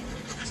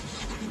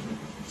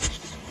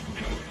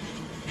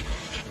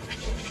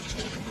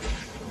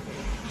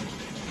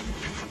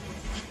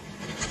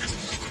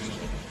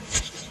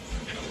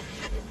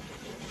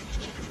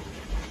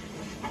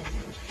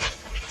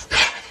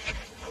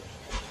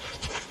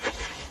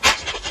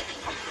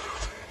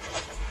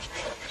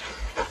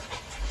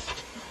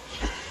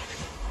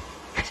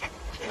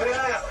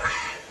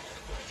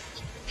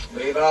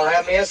 Believe I'll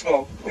have me a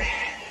smoke.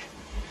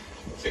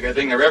 It's a good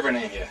thing the Reverend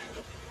ain't here.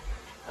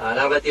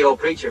 Don't let the old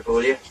preacher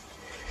fool you.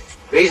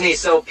 The reason he's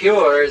so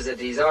pure is that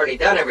he's already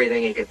done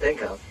everything he could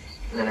think of.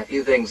 And a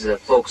few things that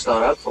folks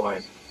thought up for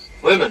him.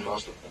 Women,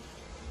 mostly.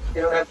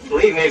 You don't have to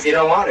believe me if you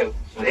don't want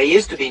to. He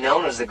used to be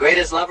known as the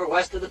greatest lover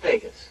west of the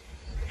Pecos.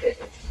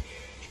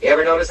 You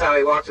ever notice how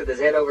he walks with his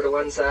head over to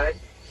one side?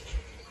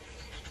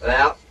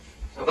 Well,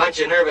 a bunch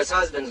of nervous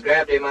husbands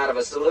grabbed him out of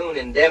a saloon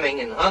in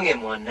Deming and hung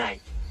him one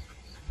night.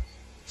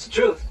 It's the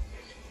truth.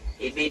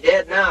 He'd be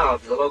dead now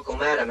if the local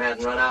madam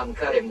hadn't run out and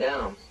cut him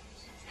down.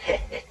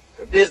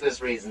 For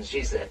business reasons,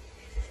 she said.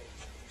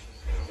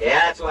 Yeah,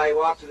 that's why he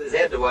walks with his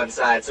head to one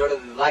side, sort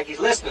of like he's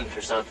listening for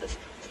something.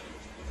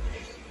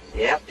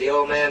 Yep, the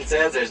old man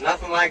says there's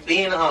nothing like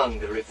being hung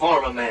to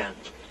reform a man.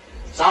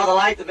 Saw the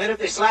light the minute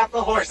they slapped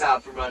the horse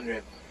out from under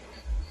him.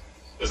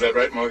 Is that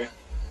right, Morgan?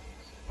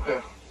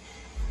 Well,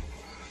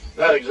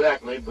 Not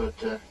exactly, but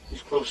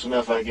he's close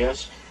enough, I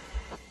guess.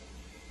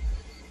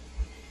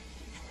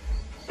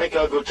 I think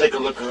I'll go take a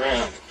look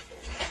around.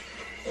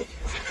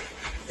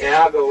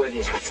 Yeah, I'll go with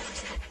you.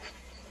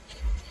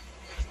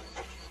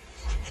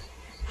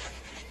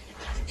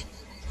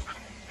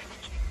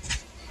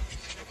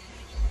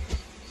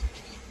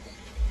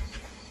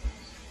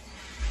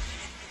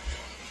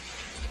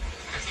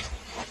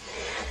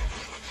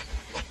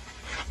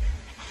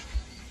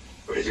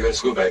 Where did you go to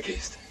school back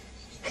east?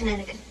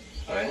 Connecticut.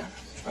 Oh, yeah?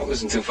 I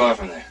wasn't too far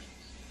from there.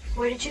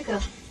 Where did you go?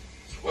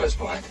 West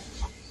Point.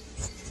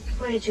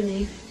 Where did you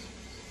leave?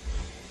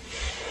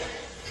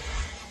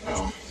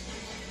 Well,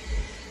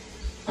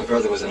 my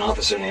brother was an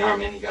officer in the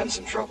Army and he got in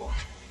some trouble.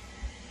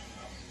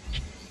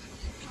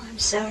 Oh, I'm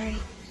sorry.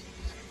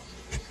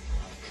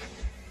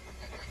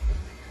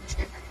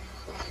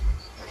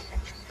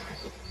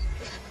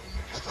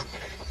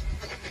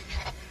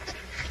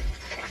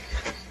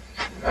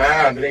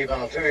 I believe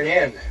I'll turn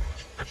in.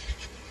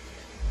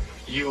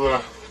 You,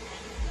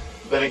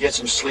 better get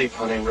some sleep,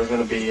 honey. We're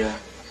gonna be,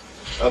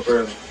 up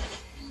early.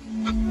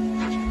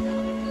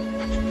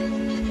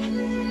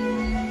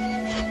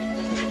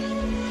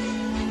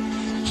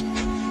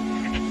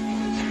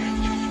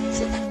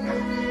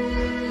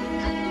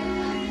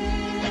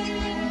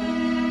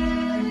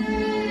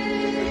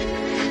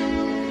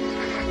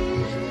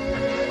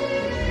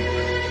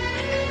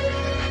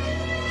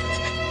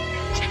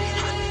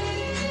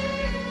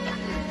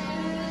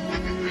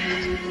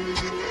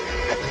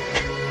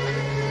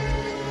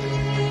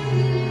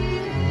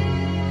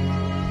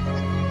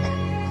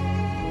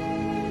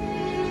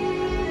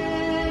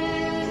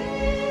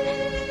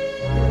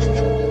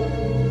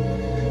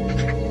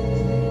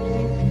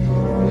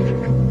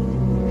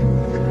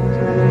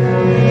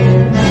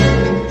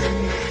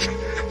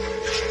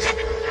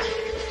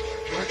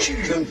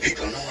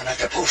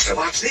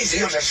 These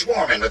hills are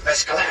swarming with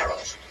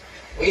mescaleros.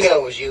 We know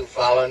it was you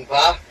following,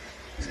 Pa.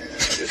 Yeah, I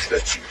just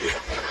bet you did.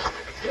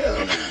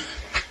 Well, now,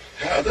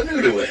 how the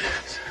noodle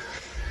is?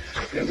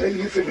 Young lady,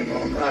 you feeling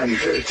all right? You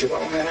feel it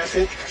on that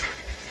outfit?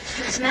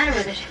 What's the matter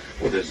with it?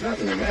 Well, there's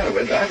nothing the matter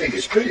with it. I think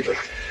it's pretty, but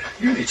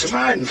you need some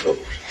hiding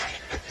clothes.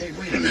 Hey,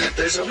 wait a minute.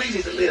 There's a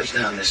lady that lives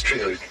down this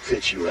trail who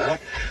fits you right.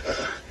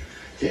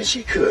 Yes,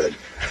 she could.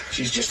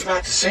 She's just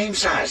about the same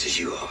size as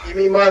you are. You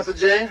mean Martha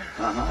Jane?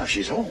 Uh-huh,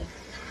 she's home.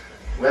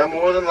 Well,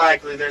 more than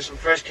likely, there's some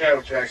fresh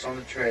cattle tracks on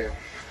the trail.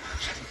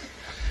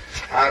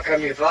 How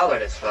come you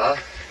followed us, Pa?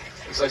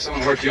 Looks like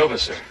someone worked you over,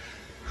 sir.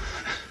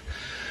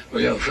 Well,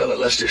 young fella,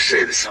 let's just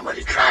say that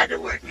somebody tried to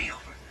work me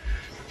over.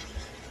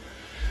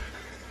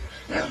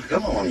 Now,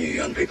 come on, you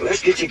young people.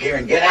 Let's get your gear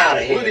and get out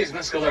of here. Who are these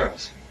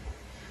mescaleros?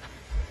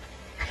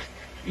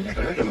 You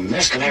never heard of a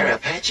mescalero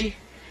Apache?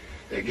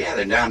 They're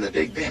gathered down the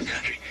Big Bend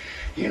country.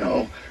 You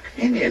know,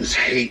 Indians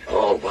hate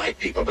all white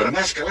people, but a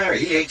mescalero,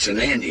 he hates an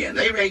Indian.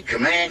 They raid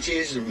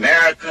Comanches,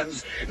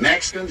 Americans,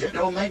 Mexicans. It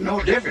don't make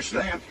no difference to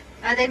them.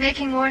 Are they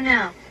making war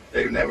now?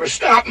 They've never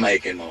stopped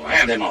making more,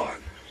 have they,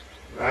 Mark?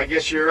 I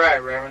guess you're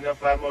right, Reverend. They'll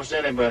fight most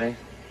anybody.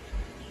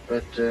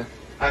 But,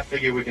 I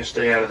figure we can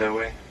stay out of their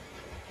way.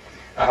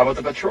 How about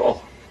the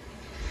patrol?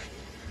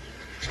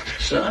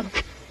 Son,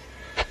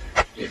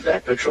 if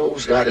that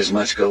patrol's got as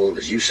much gold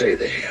as you say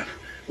they have,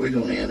 we're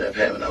going to end up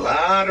having a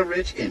lot of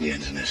rich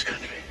Indians in this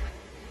country.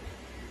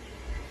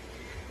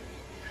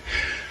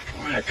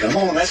 All right, come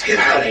on, let's get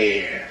out of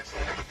here.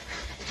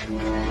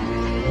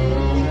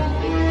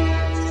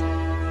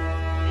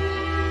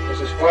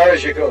 That's as far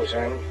as you go,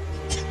 Simon.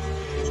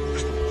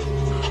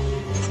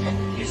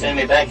 You send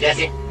me back,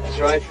 Jesse? That's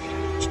right.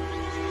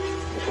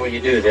 Before you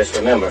do this,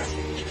 remember,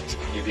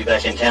 you'll be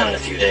back in town in a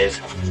few days.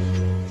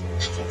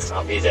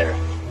 I'll be there.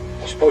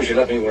 I suppose you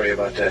let me worry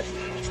about that.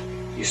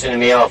 You sending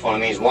me off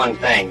only means one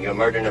thing. You're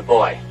murdering a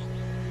boy.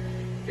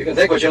 You can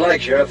think what you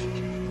like, Sheriff.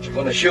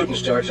 When the shooting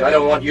starts, I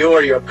don't want you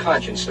or your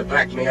conscience to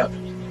back me up.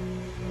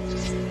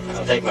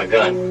 I'll take my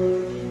gun.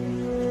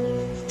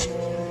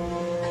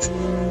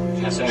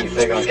 How soon you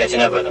figure on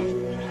catching up with them?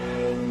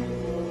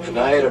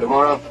 Tonight or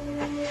tomorrow?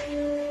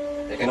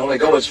 They can only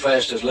go as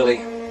fast as Lily.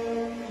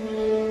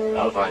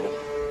 I'll find them.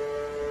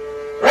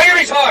 Bring him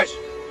his horse!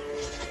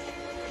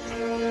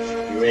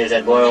 You raised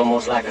that boy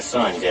almost like a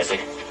son, Jesse.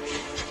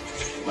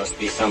 It must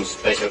be some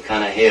special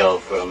kind of hell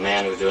for a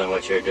man who's doing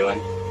what you're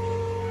doing.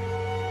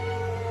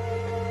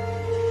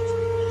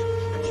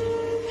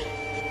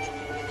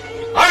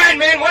 All right,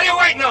 man, what are you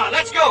waiting on?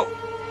 Let's go!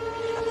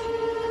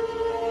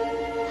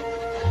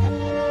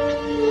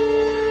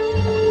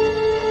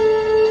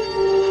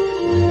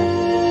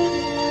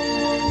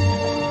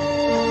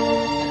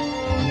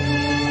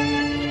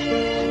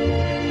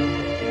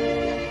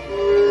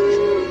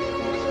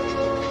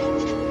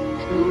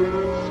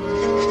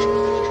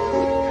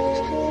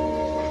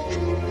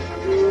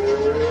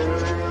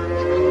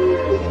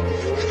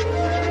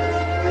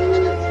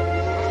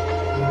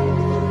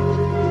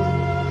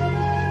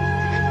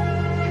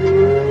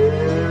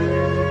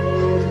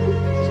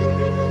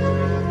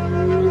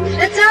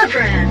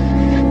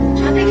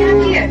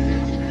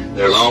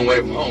 They're a long way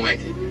from home,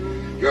 ain't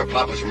they? Your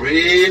papa's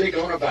really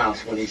gonna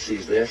bounce when he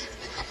sees this.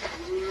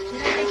 You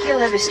don't think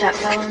you'll ever stop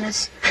following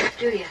us,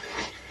 do you?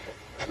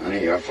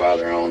 Honey, your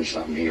father owns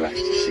something. He likes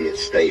to see it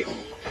stay home.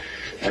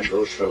 That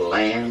goes for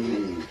land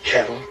and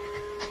cattle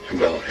and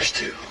daughters,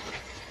 too.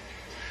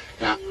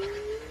 Now,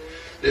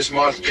 this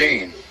Martha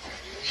Jane,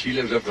 she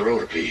lives up the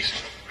road a piece.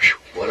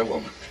 Whew, what a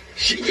woman.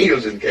 She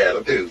deals in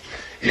cattle, too.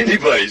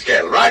 Anybody's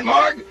cattle. Right,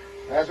 Marg?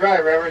 That's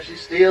right, Reverend. She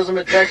steals them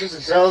in Texas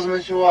and sells them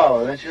in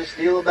Chihuahua. Then she'll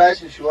steal a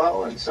batch in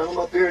Chihuahua and sell them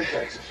up here in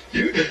Texas.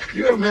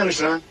 You ever met her,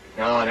 son?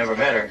 No, I never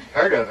met her.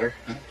 Heard of her.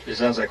 She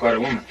sounds like quite a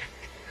woman.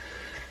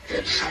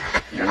 Yes,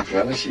 young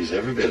fella, she's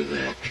every bit of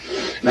that.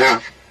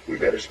 Now, we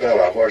better spell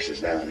our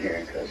horses down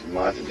here, because if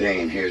Martha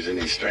Jane hears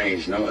any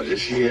strange noises,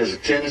 she has a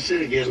tendency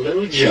to get a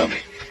little jumpy.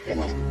 Come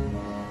on.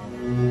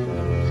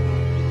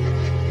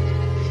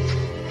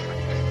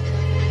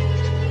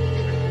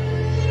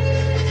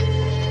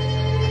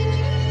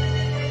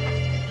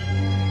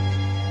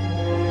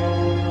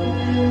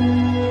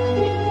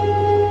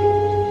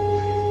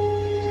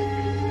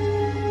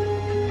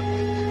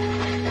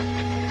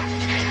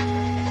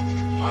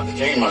 Martha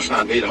Jane must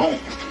not be at home.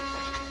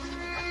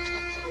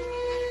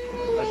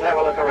 Let's have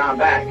a look around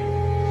back.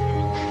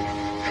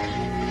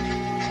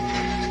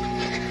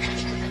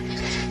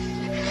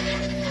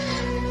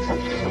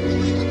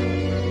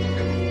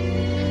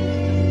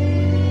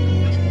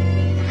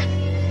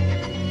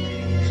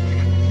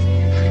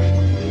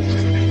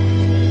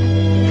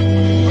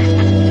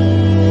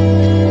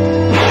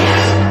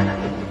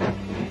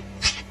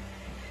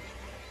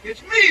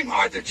 It's me,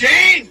 Martha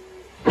Jane!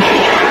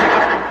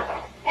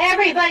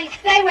 Everybody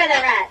stay where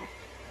they're at.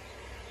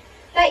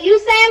 That you,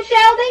 Sam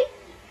Shelby?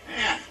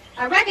 Yeah.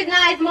 I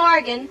recognize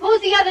Morgan.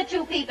 Who's the other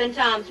two peeping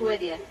toms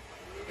with you?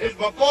 It's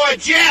my boy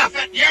Jeff.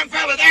 That young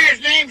fella there,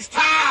 his name's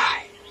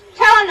Ty.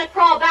 Tell them to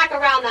crawl back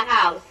around the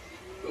house.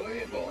 Go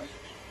ahead, boy.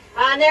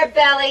 On their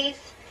bellies.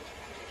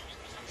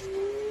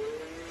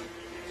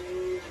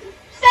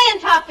 Stay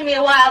and talk to me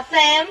a while,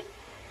 Sam.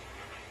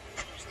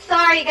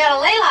 Sorry you gotta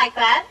lay like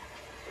that.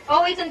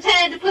 Always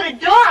intended to put a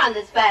door on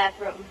this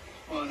bathroom.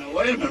 Well, now,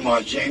 wait a minute,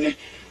 Martha Jane.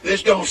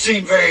 This don't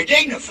seem very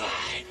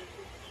dignified.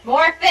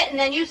 More fitting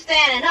than you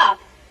standing up.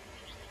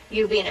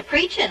 You being a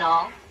preacher and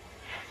all.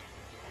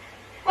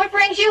 What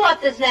brings you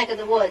up this neck of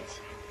the woods?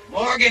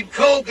 Morgan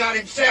Cole got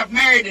himself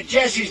married to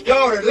Jesse's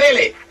daughter,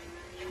 Lily.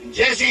 And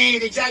Jesse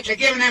ain't exactly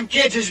giving them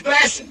kids his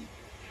blessing.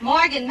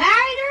 Morgan married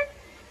her?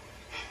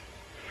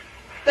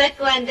 Bet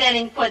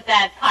Glendenning put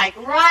that pike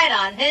right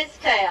on his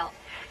tail.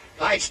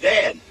 Pike's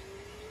dead.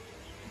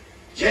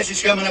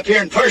 Jesse's coming up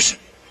here in person.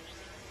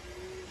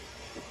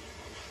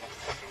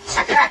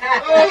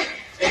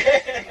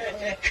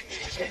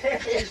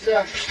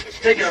 He's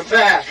taking a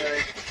bath, I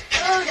think.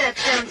 Oh, that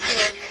sounds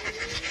good.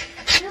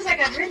 Feels like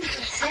I've ridden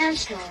through a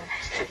sandstorm.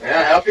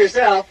 Yeah, help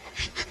yourself.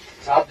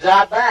 Top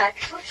out back.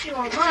 Hope she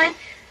won't mind.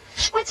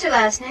 What's her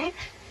last name?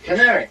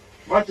 Canary.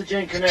 Martha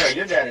Jane Canary.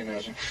 Your daddy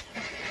knows her.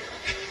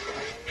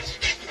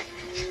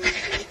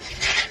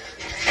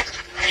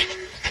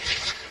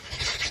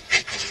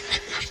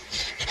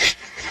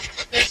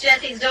 Miss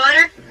Jesse's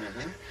daughter?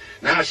 Uh-huh.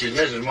 Now she's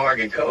Mrs.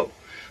 Morgan Cole.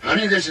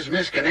 Honey, this is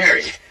Miss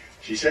Canary.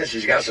 She says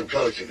she's got some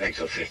clothes she thinks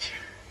will fit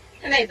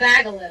you. They may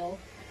bag a little,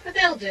 but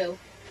they'll do.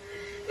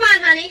 Come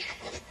on, honey.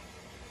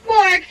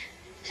 Morg,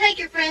 take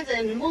your friends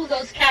and move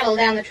those cattle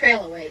down the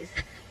trail a ways.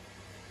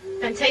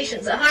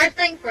 Temptation's a hard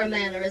thing for a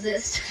man to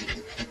resist.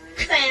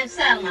 Sam,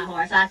 saddle my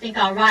horse. I think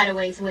I'll ride a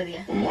ways with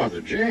you. Well,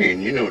 Martha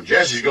Jane, you know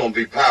Jesse's gonna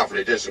be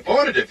powerfully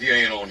disappointed if you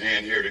ain't on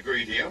hand here to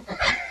greet him. Come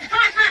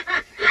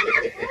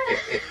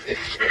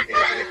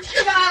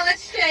on,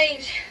 let's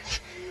change.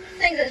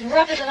 Things as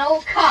rough as an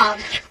old cob.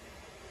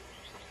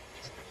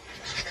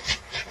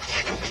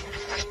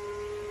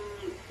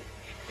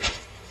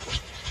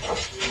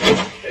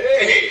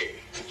 Hey,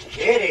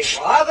 Kitty,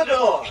 bar the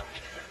door.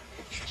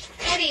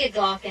 What are you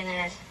gawking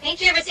at?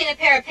 Ain't you ever seen a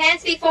pair of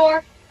pants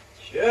before?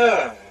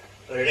 Sure,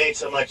 but it ain't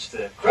so much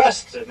the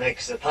crust that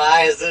makes the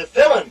pie as the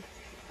filling.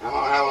 I'm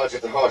gonna have a look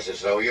at the horses,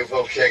 so you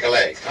folks shake a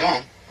leg. Come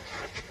on.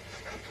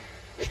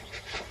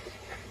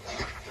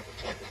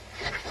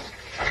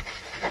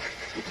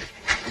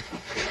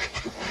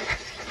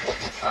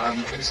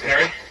 Miss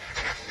Canary?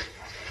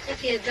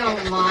 If you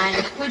don't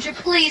mind, would you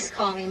please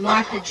call me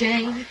Martha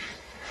Jane?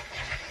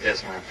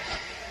 Yes, ma'am.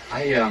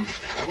 I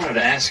wanted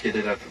to ask you,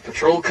 did a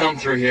patrol come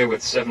through here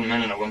with 7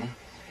 men and a woman?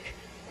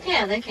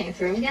 Yeah, they came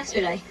through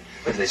yesterday.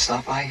 But did they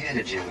stop by here?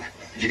 Did you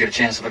get a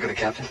chance to look at the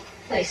captain?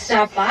 They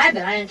stopped by,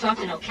 but I didn't talk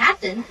to no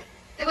captain.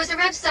 There was a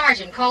Rev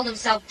Sergeant, called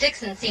himself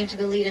Dixon, seemed to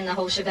be leading the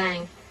whole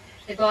shebang.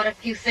 They bought a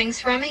few things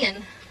from me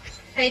and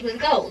paid with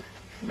gold.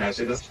 May I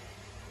see this?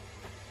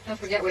 Don't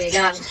forget where you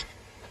got them.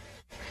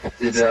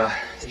 Did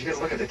you get a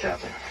look at the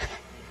captain?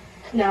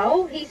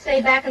 No, he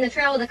stayed back in the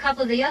trail with a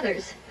couple of the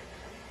others.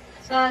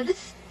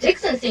 This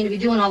Dixon seemed to be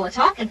doing all the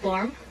talking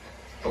for him.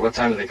 But what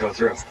time did they go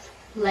through?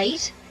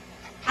 Late.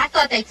 I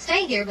thought they'd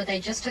stay here, but they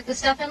just took the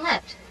stuff and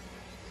left.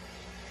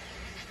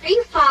 Are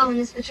you following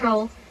this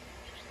patrol?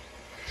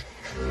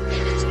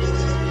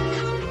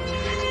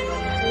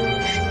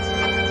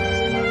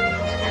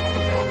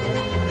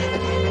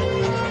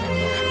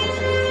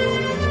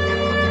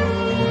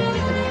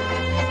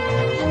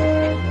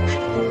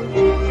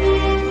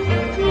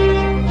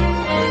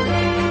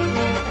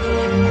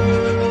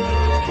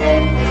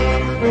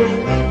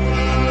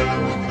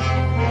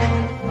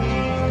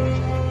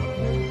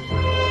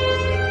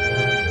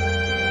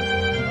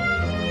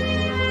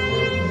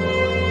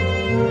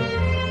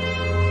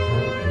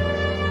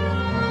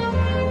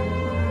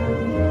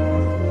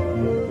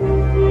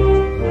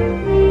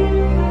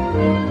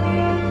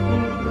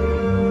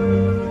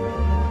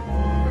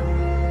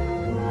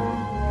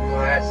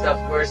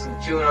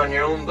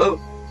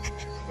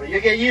 Well, you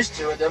get used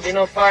to it. There'll be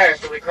no fires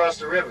till we cross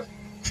the river.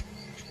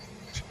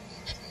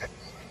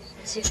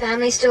 Is your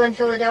family still in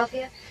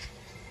Philadelphia?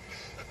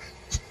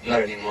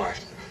 Not anymore.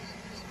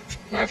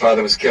 My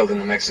father was killed in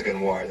the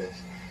Mexican War.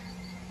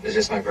 There's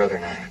just my brother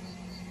and I.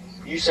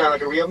 You sound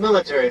like a real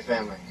military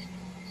family.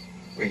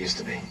 We used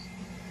to be.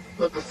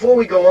 Look, before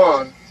we go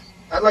on,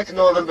 I'd like to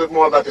know a little bit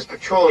more about this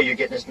patrol you're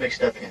getting us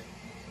mixed up in.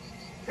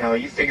 Now, are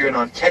you figuring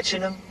on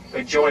catching them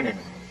or joining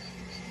them?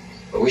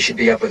 But we should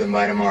be up with him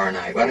by tomorrow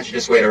night. Why don't you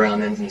just wait around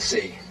then and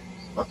see?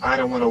 Well, I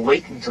don't want to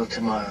wait until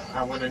tomorrow.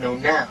 I want to know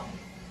now.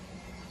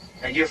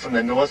 Now, you're from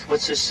the north.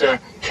 What's this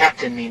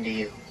captain mean to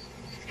you?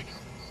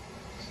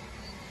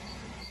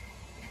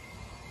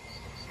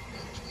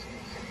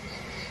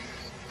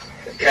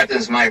 The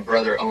captain's my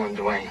brother, Owen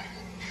Duane.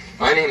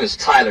 My name is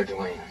Tyler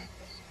Duane.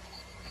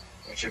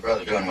 What's your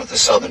brother doing with the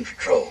Southern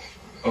Patrol?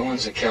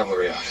 Owen's a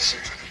cavalry officer.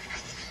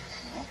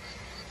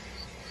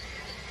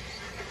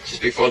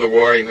 Just before the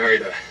war, he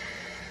married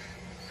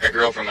a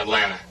girl from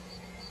Atlanta.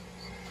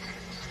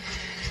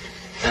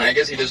 And I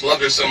guess he just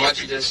loved her so much,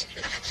 he just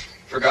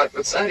forgot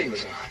what side he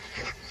was on.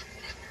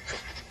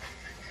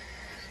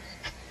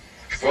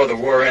 Before the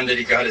war ended,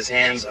 he got his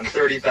hands on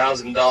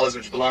 $30,000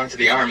 which belonged to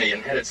the Army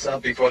and headed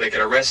south before they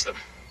could arrest him.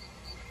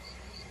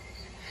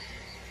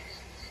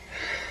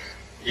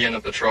 He and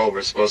the patrol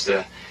were supposed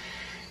to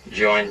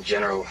join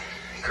General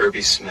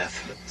Kirby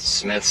Smith, but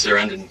Smith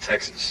surrendered in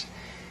Texas.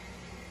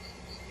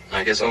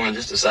 I guess Owen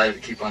just decided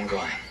to keep on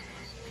going.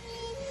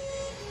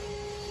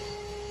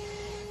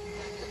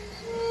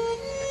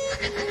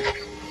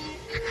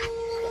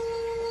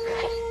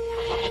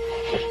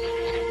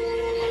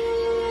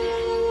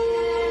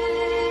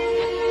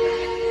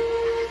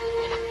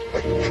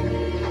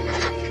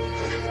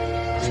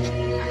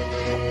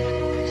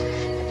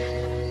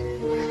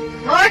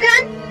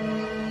 Morgan?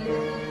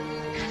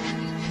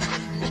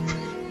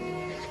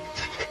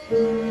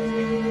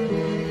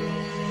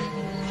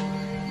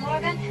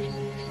 Morgan?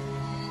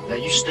 Now,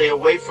 you stay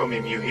away from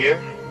him, you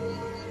hear?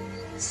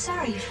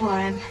 Sorry for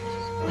him.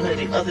 Well, now,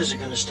 the others are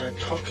going to start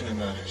talking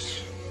about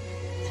us.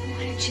 Then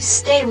why don't you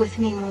stay with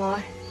me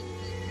more?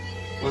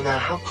 Well, now,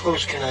 how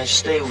close can I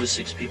stay with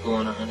 6 people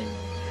on a honeymoon?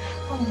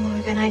 Oh,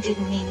 Morgan, I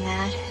didn't mean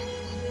that.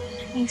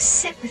 I mean,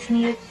 sit with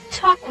me or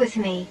talk with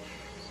me.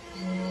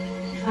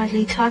 We've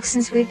hardly talked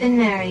since we've been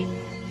married.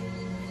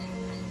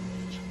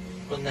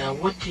 Well, now,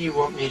 what do you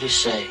want me to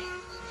say?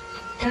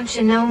 Don't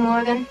you know,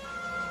 Morgan?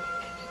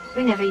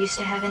 We never used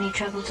to have any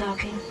trouble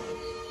talking.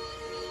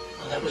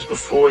 Well, that was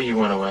before you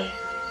went away.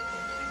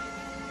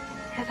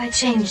 Have I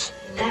changed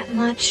that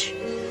much?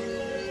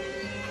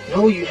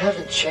 No, you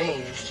haven't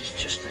changed. It's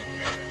just that...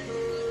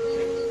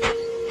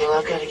 Well,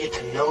 I've got to get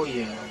to know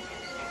you.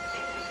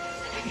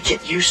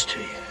 Get used to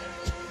you.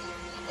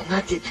 I'm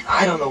not...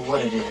 I don't know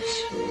what it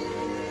is.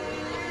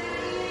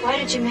 Why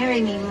did you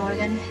marry me,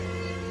 Morgan?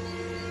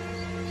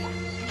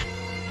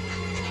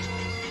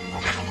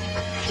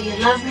 Do you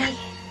love me?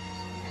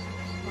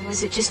 Or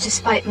was it just to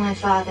spite my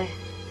father?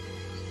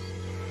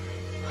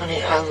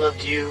 Honey, I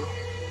loved you.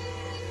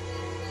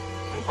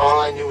 And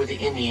all I knew were the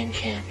Indian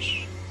camps.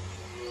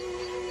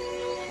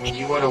 When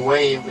you went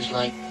away, it was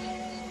like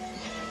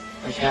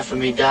half of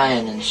me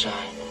dying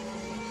inside.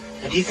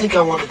 Now, do you think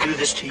I want to do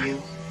this to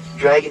you?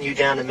 Dragging you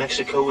down to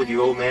Mexico with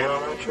your old man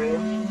on our trail?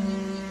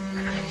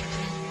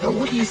 Now,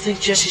 what do you think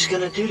Jesse's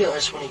going to do to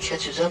us when he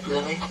catches up,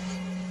 Lily?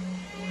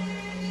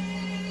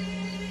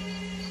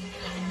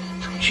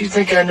 Don't you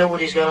think I know what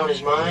he's got on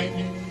his mind?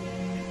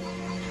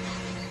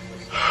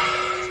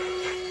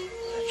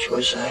 The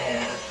choice I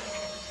have.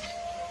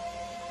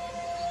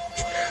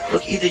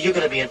 Look, either you're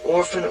going to be an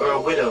orphan or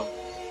a widow.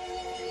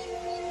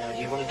 Now,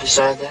 do you want to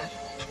decide that?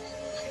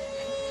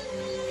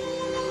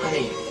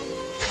 Honey,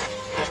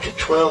 after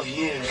 12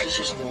 years, this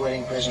isn't the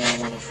wedding present I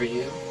wanted for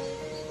you.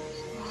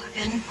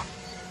 Morgan.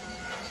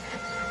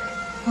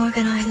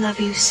 Morgan, I love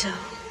you so.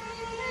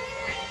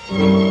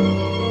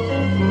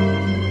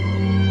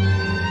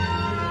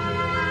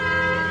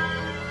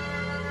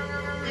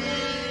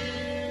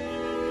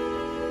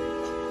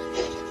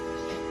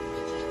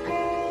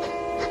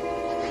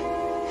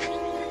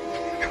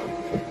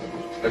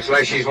 Looks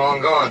like she's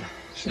long gone.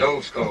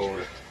 Stove's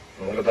cold.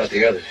 Well, what about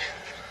the others?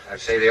 I'd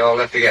say they all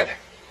left together.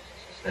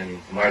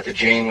 Then Martha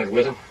Jane went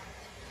with him?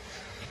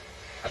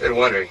 I've been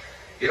wondering.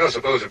 You don't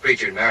suppose a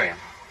preacher'd marry him?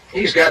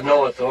 He's got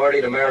no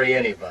authority to marry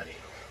anybody.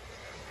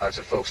 Lots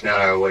of folks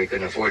down our way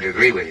couldn't afford to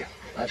agree with you.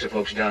 Lots of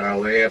folks down our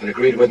way haven't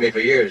agreed with me for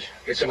years.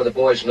 Get some of the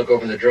boys to look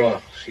over in the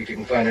drawer. See if you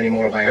can find any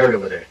more of I heard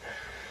over there.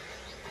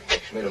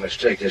 She made a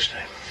mistake this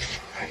time.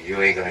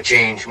 You ain't gonna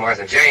change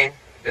Martha Jane.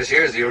 This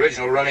here's the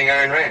original Running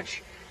Iron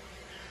Ranch.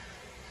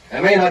 I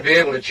may not be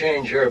able to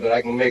change her, but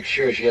I can make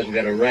sure she hasn't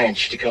got a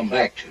ranch to come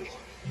back to.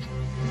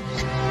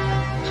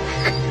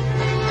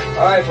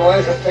 All right,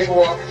 boys, let's take a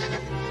walk.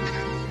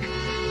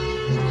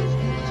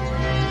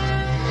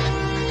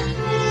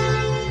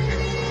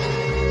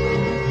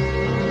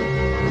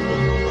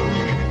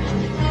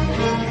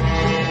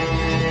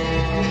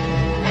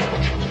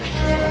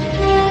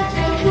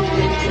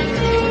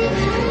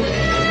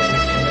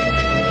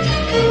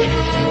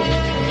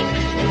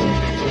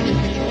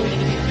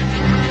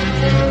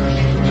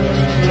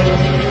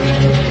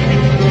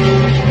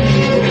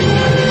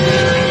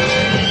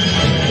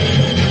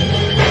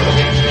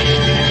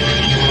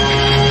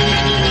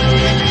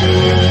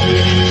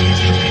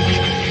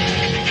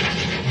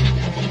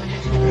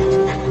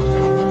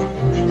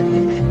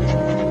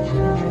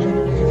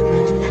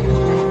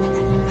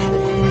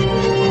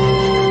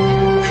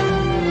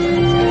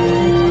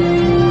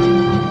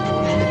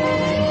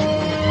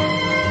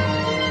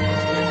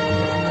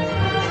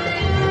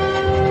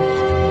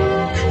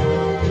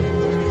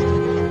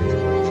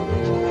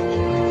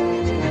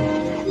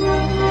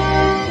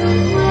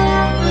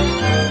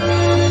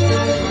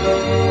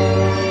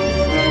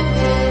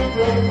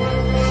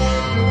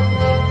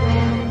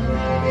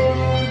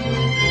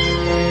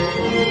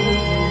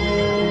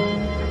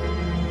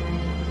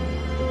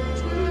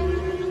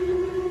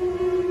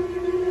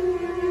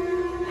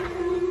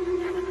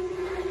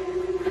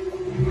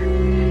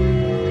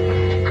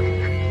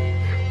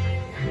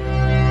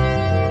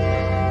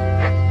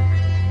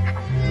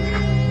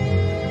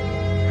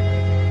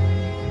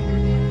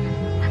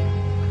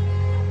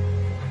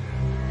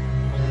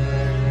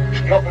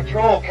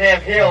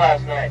 camp here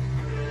last night.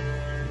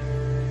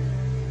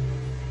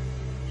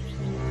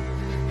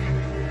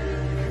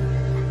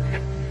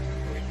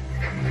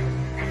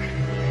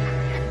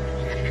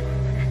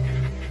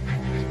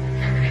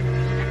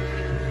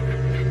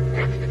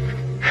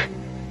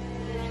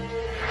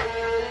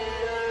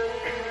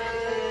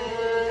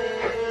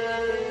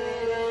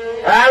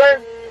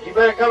 Tyler, you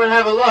better come and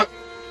have a look.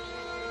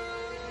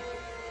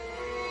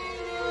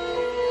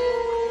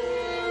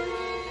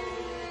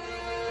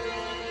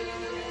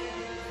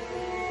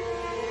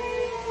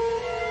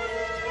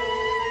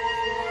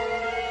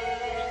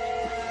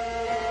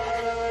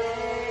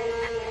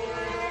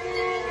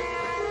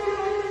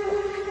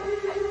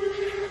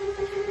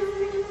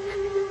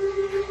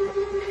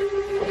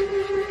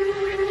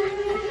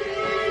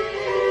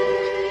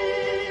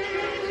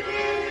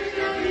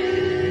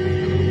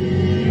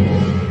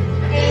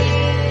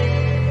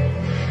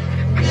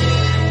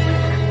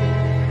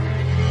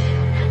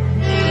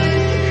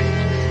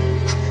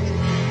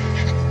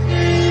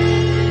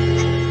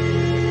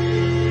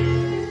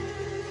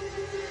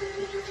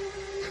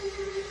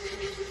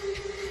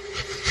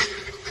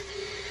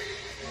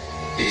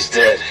 He's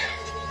dead.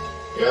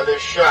 Yeah, they're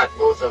shot,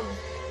 both of them.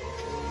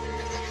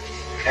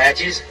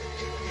 Patches?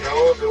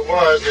 No, if it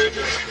was, they'd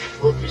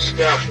just look his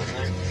scalp in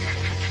there.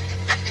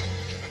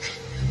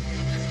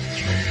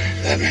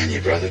 That man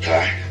your brother,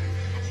 Ty?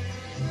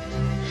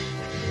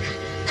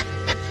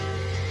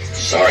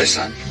 Sorry,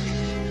 son.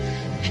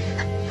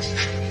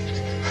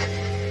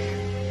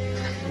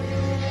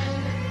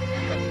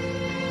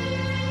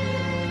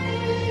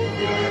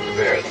 We don't have to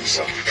bury them,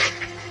 so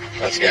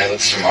let's gather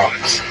some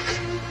rocks.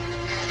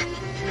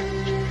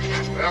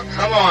 Well,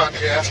 come on,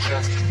 Jeff.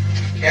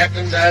 The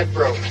captain died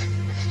broke.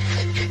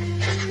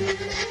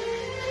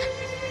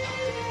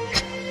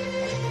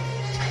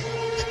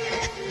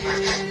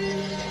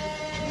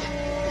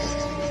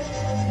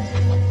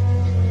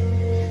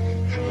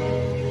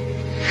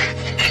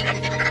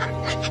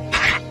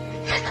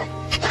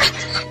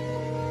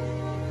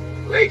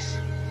 Lace.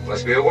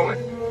 Must be a woman.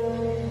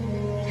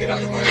 Get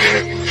out of my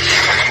way.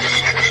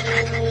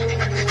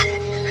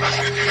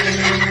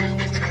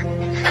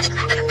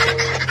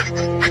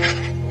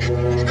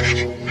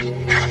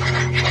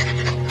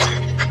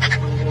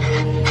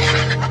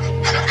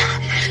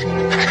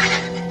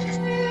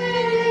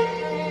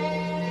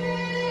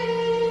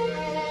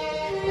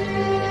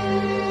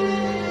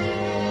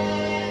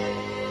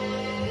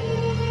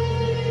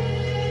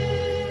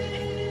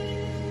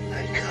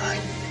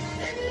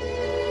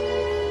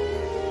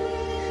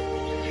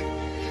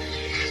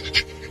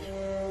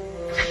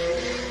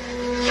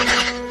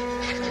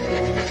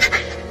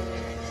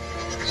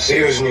 See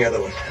who's in the other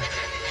one.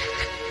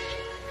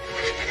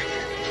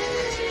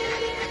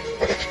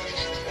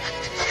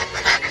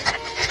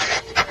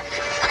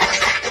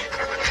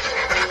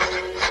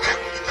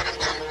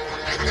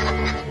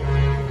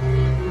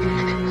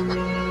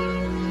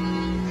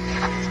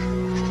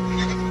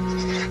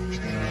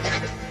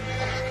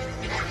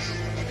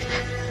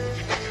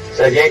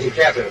 That Yankee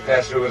captain who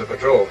passed through with a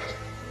patrol.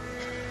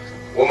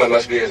 Woman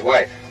must be his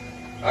wife.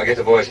 I'll get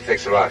the boys to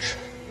fix the rocks.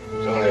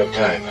 Don't have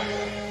time.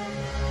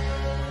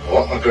 I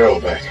want my girl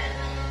back.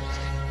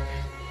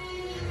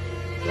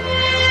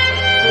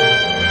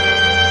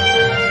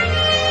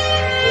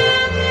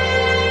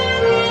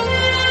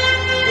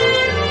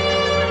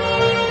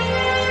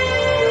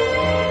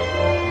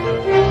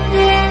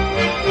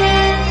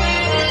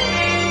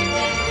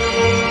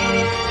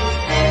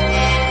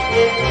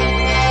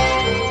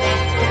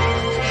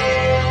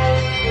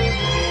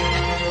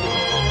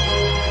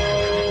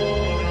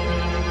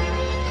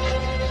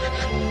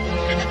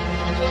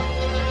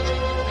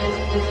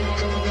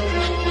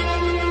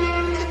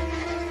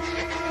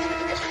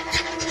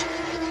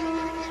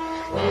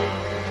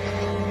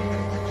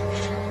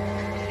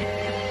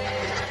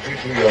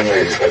 You young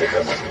ladies better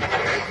come with me.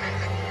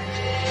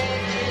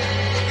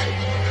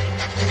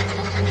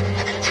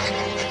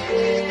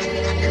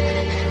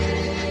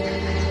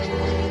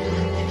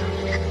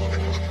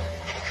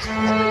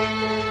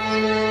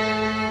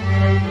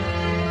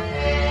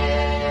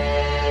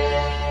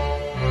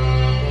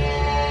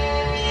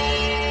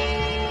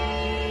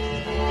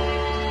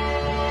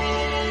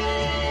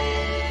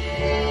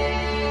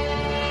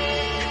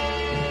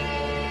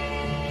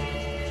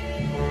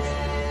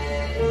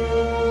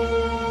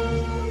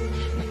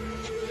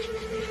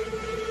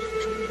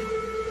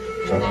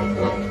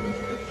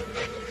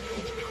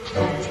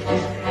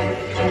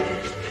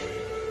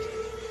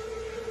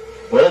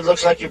 Well, it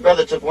looks like your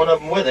brother took one of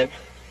them with him.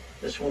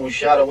 This one was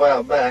shot a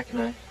while back,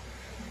 and I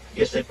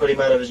guess they put him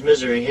out of his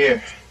misery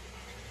here.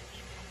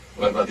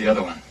 What about the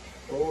other one?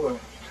 Oh,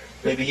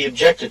 maybe he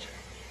objected.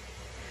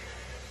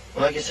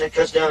 Well, I guess that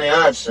cuts down the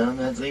odds, son.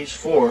 That leaves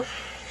 4.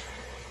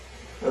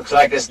 Looks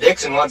like this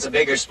Dixon wants a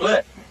bigger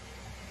split.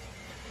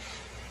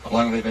 How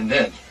long have they been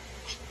dead?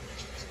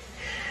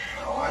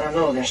 Oh, I don't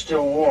know. They're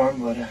still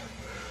warm, but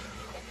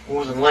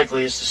more than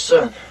likely it's the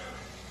sun.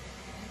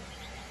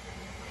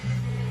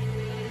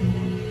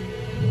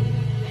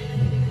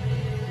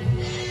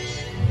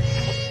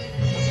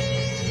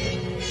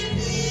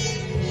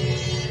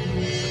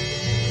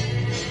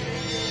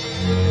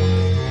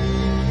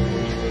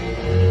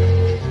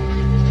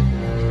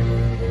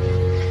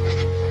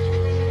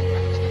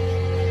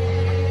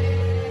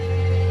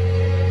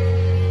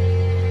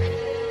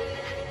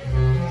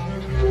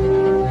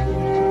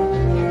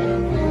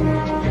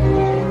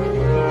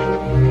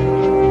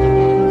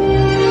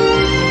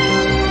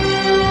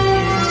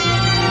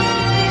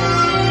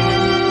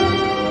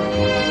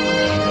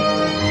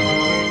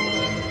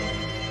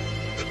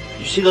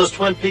 see those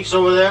twin peaks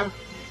over there?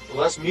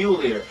 Well, that's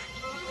Mule Ear.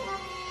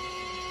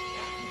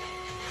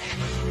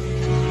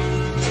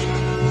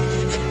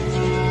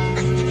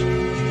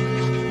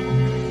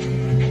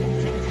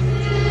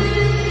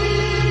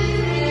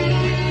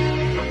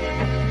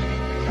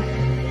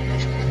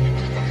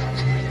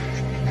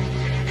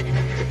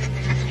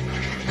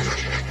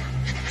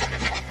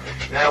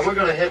 Now, we're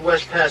going to head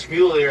west past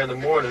Mule Ear in the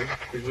morning,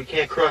 because we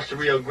can't cross the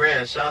Rio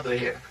Grande south of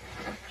here.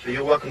 So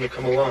you're welcome to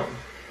come along.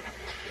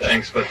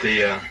 Thanks, but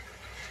the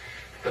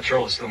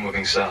patrol is still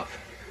moving south.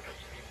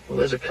 Well,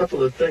 there's a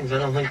couple of things I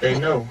don't think they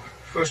know.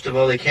 First of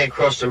all, they can't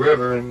cross the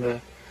river,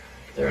 and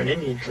they're in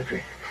Indian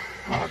country.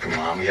 Oh, come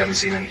on. We haven't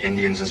seen an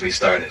Indian since we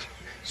started.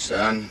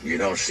 Son, you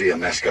don't see a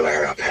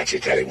Mescalero Apache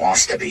till he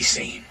wants to be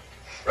seen.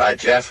 Right,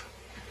 Jeff?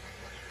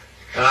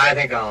 I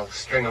think I'll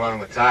string along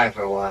with Ty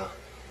for a while.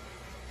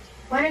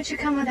 Why don't you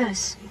come with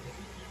us?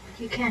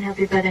 You can't help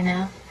your brother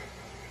now.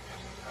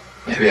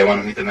 Maybe I want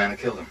to meet the man who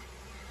killed him.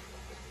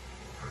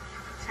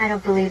 I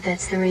don't believe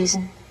that's the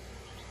reason.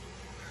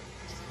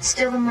 It's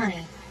still the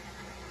money,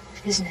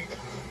 isn't it?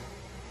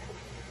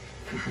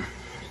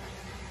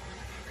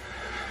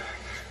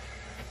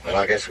 Well,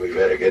 I guess we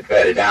better get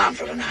bedded down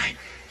for the night.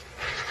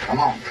 Come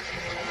on.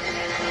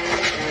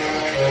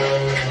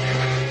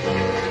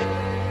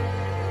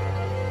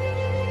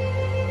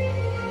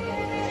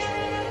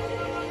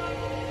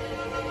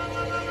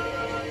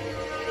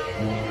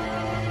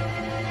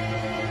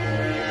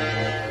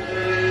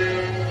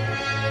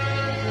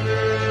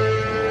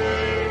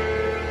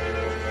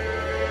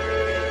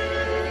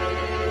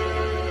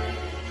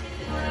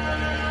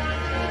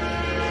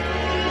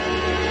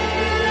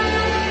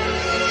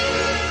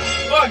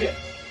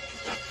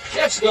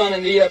 Jeff's gone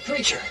in the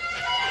preacher.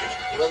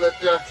 Well, it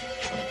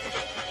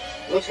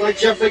looks like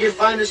Jeff figured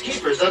find his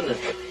keepers, doesn't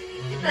it?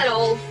 That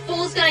old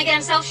fool's gonna get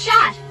himself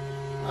shot.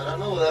 I don't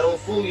know. That old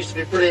fool used to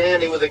be pretty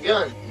handy with a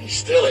gun. He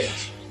still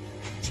is.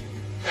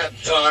 That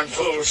darn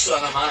fool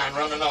son of mine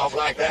running off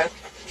like that.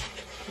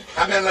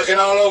 I've been looking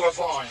all over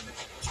for him.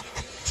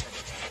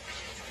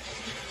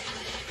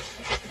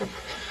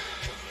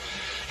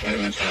 Wait a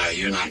minute, Ty.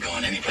 You're not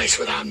going anyplace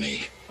without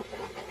me.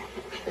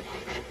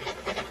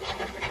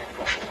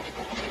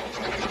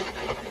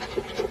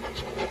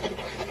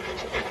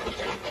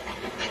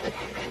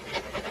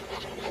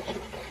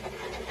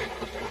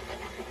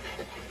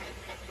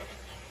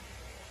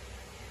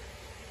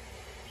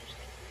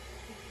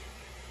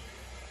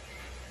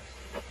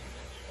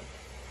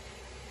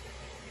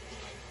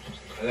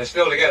 They're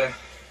still together.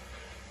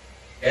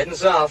 Heading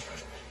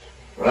south.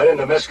 Right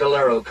into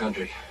Mescalero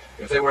country.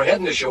 If they were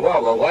heading to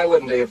Chihuahua, why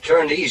wouldn't they have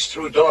turned east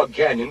through Dog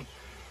Canyon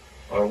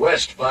or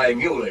west by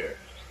Mule Ear?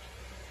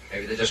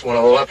 Maybe they just want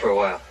to hold up for a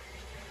while.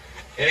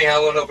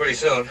 Anyhow, we'll know pretty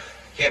soon.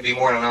 Can't be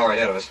more than an hour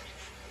ahead of us.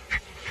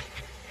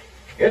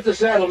 Get the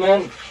saddle,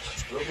 men.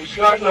 We'll be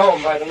starting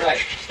home by the night.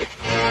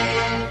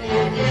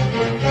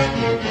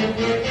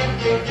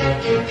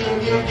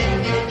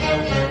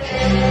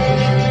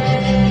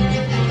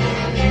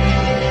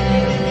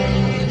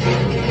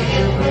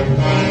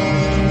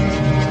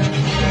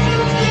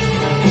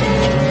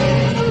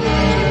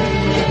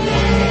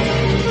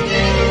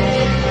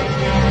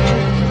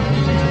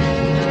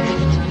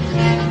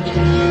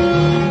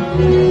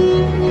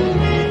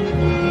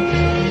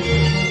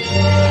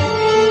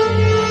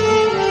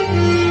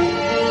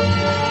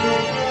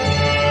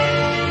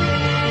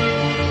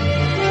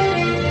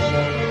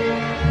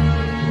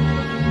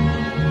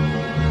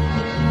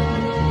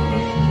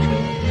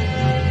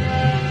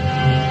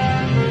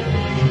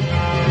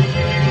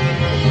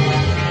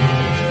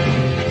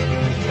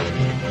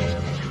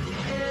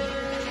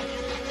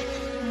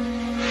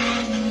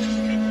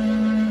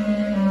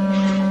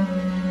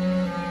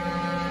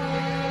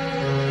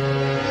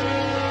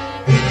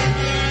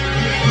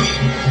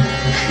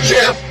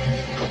 Jeff!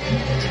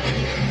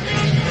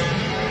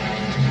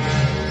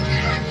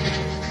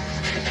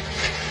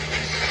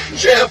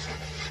 Jeff!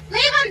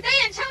 Leave him be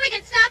until we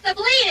can stop the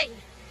bleeding.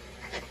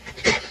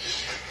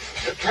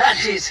 The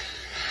Apaches.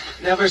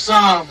 Never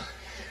saw him.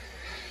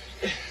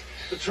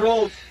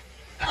 Patrol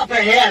up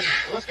ahead.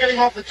 Let's get him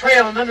off the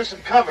trail and under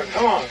some cover.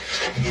 Come on.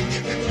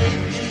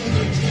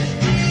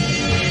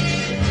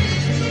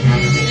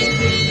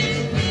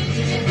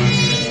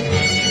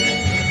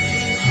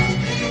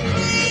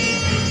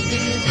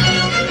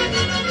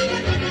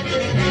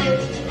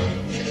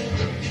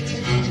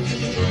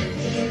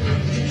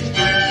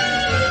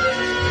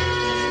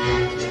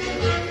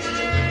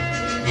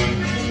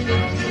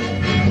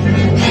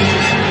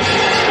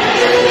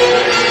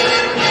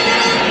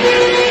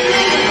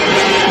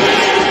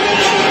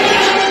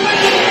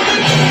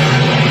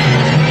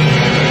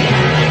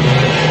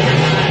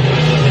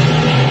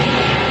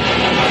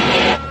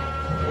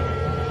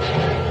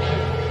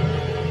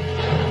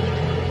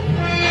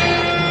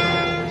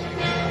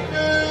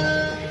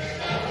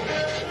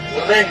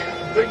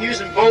 They're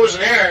using bows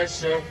and arrows,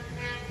 so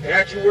they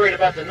aren't too worried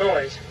about the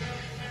noise.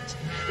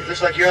 It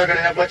looks like you aren't going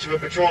to have much of a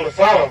patrol to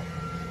follow.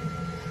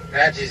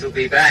 Apaches will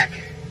be back.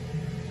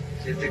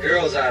 Get the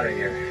girls out of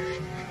here.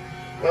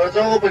 Well, it's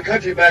all open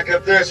country back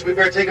up there, so we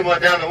better take him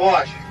on down the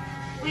wash.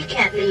 We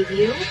can't leave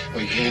you.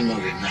 We can't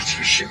move him, that's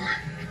for sure.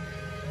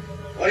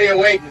 What are you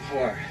waiting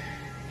for?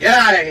 Get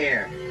out of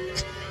here.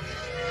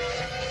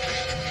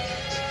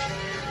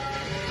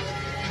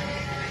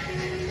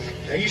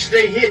 Now you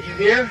stay hid, you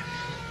hear?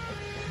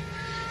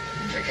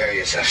 Take care of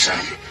yourself,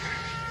 son.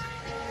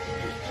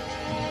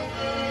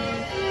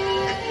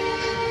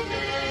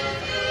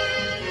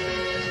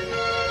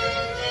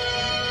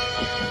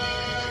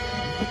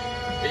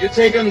 You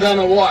take him down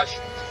the wash.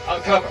 I'll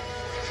cover.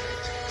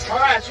 All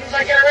right, as soon as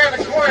I get around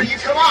the corner, you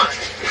come on.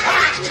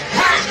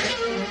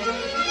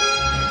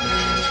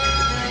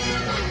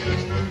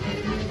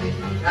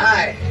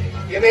 Hi,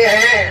 give me a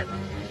hand.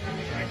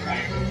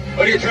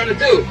 What are you trying to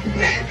do?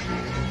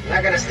 I'm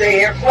not gonna stay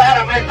here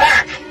flat on my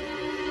back.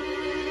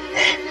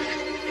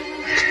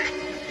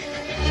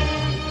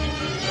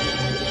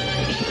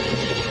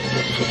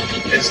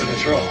 It's the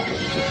patrol.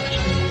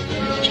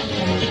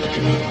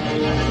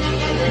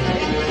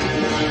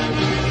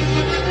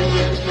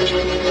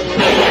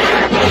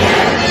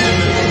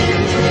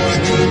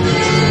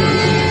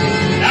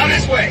 Now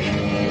this way.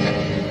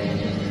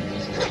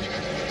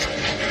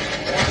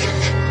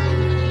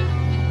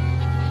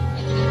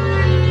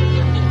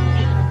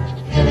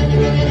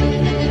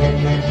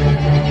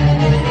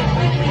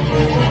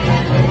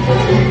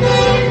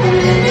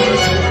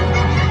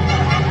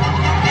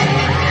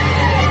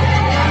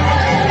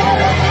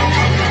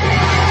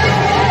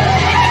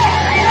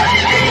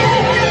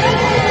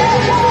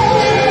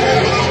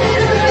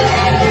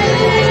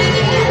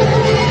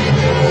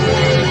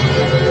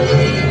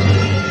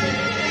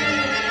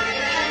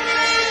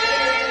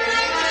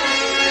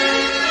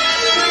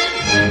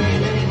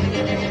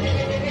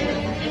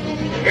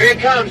 Here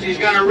he comes. He's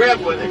got a Reb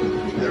with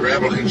him. The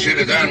rebel can shoot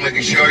a gun, we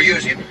can sure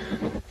use him.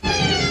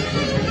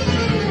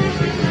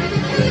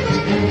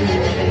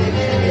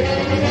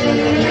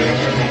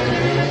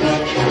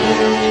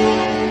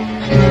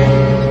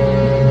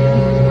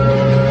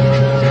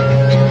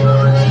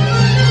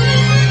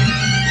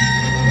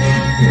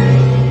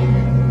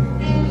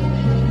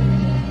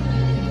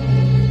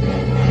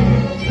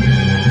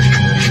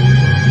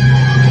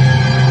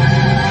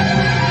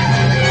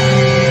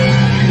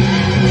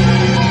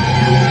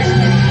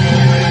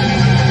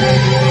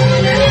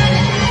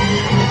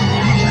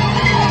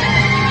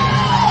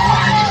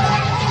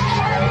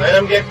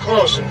 Get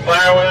close and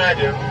fire when I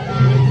do.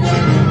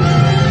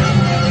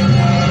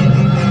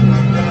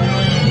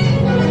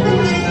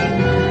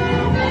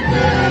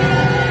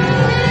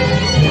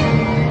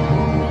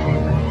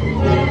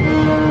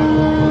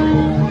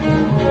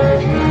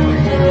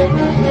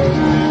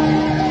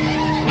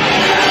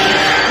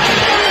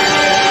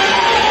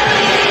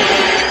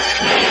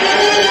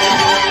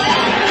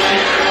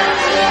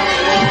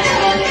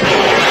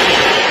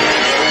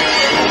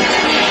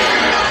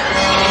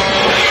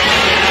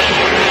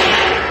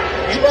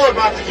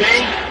 About the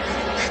game.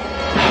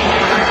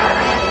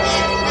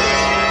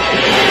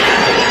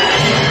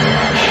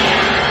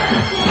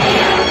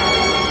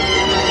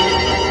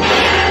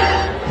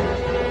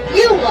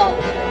 You low.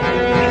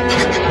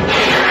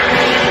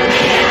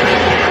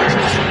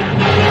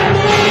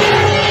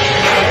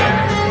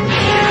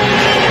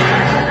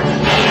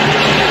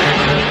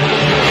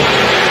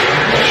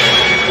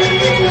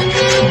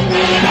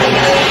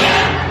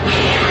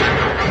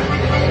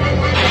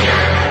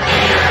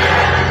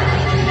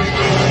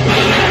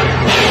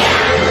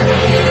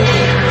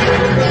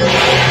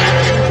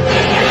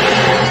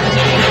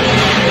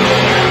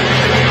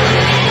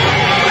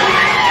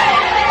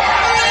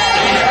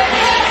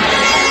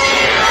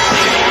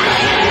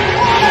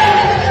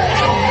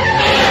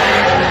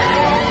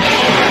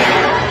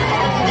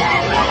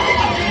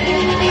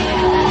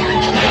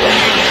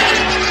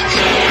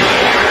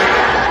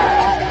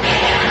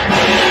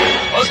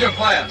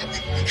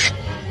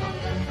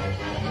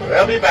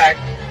 They'll be back.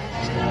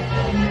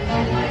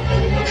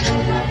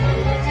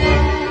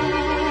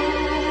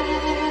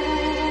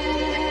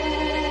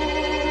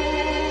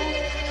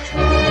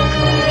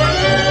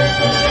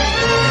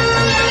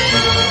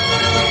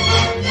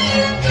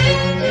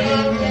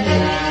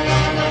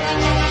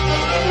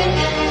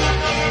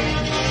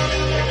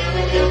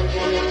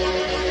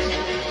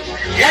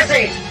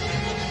 Jesse!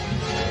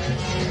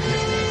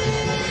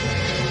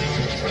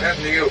 What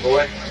happened to you,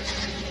 boy?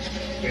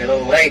 You're a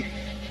little late.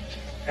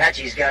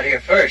 Patchy's got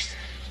here first.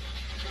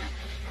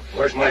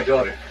 Where's my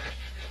daughter?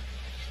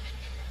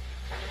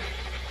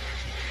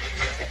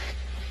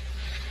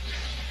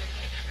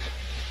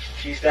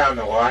 She's down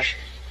the wash.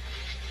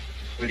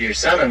 With your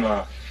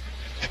son-in-law.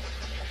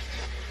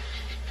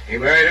 You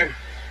married her?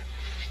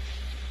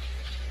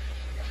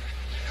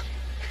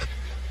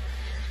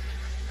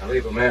 I'll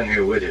leave a man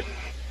here with you.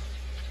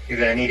 You're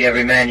gonna need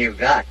every man you've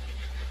got.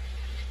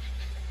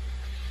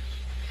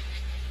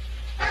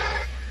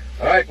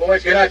 All right,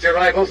 boys, get out your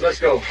rifles. Let's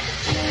go.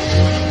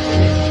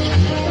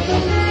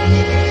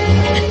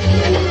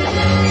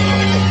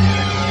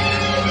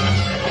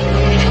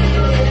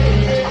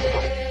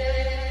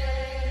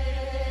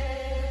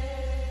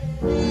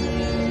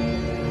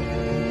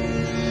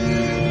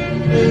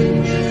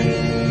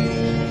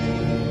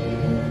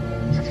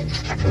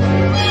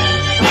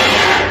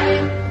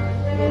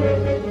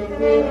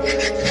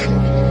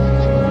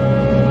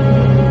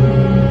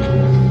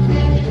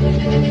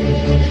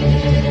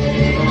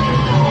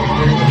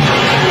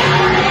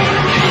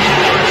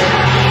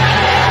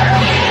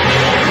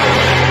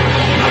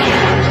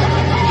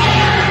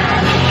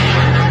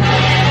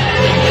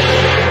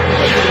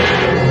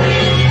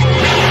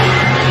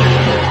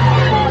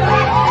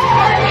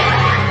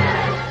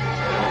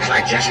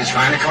 Jesse's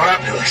finally caught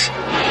up to us.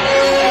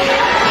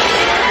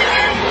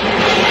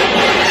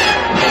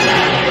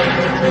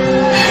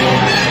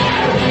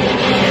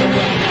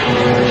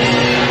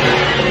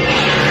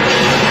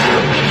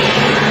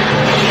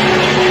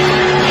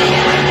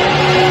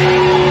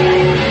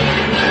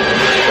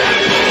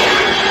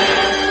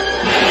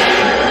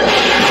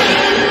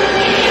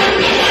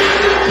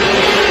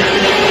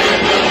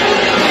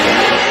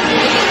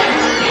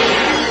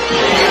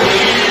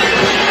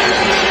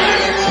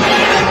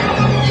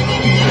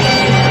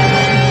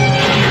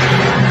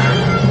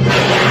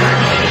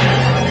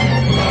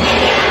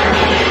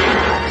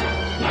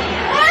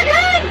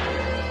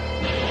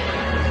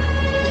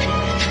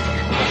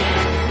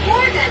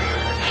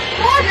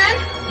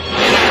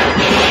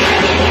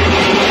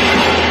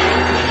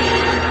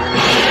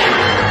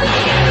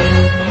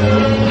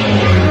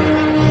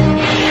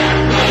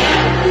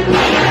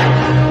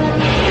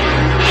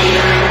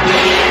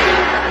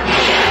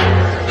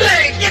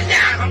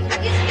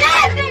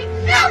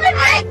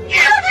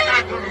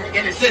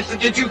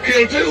 Did you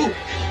kill too?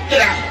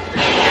 Get out!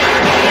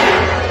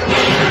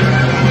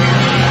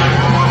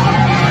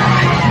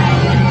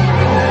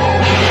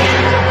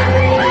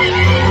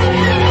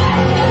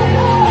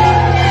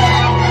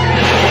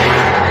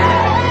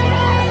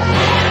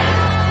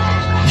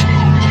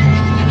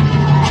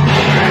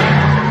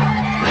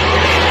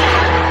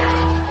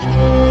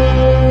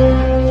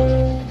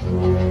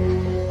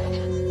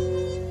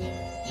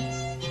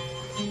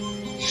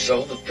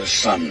 So that the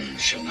sun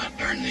shall not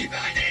burn thee by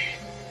day,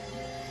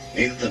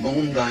 neither the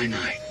moon by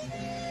night.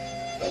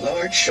 The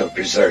Lord shall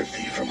preserve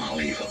thee from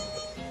all evil.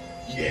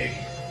 Yea,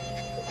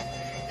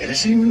 it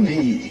is in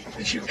me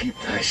that shall keep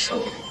thy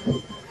soul.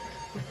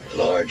 The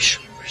Lord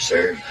shall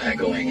preserve thy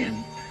going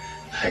in,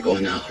 thy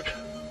going out,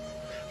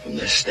 from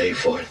this day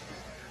forth,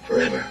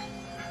 forever.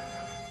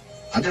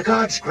 Unto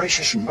God's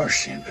gracious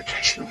mercy and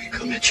protection we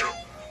commit you.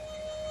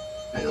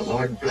 May the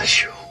Lord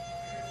bless you,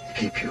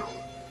 keep you.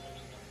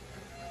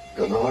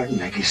 The Lord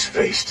make his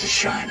face to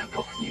shine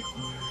upon you,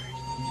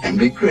 and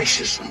be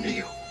gracious unto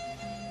you.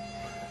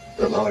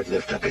 The Lord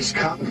lift up his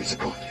countenance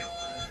upon you,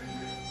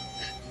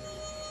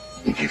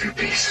 and give you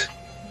peace.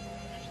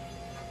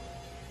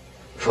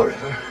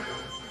 Forever.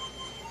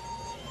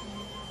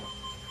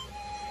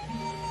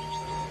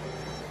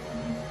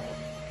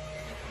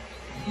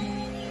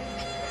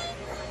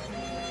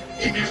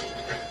 Amen.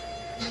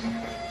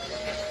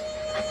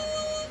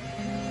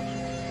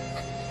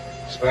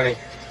 It's funny.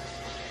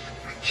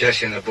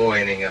 Jesse and the boy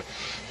ending up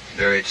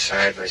buried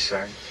side by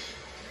side.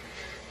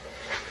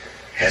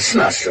 That's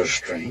not so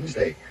strange.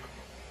 They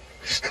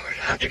started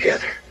out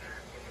together.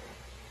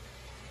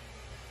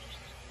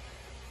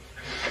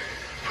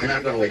 We're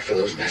not going to wait for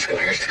those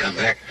mescalers to come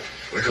back.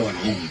 We're going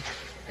home.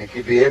 Think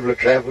you'd be able to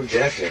travel,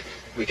 Jeff,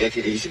 if we take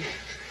it easy?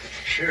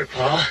 Sure,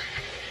 Pa.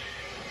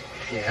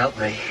 You help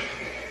me.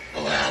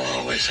 Oh, I'll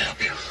always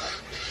help you.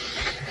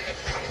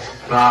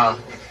 Pa,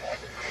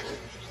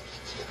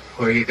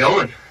 where are you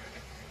going?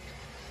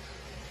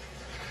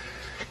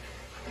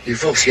 You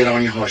folks get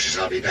on your horses.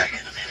 I'll be back in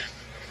a minute.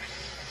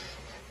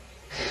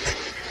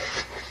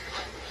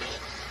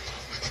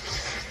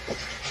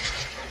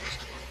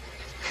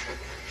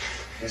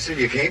 I said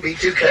you can't be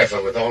too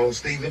careful with all those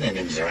thieving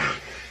Indians around.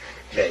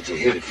 Glad you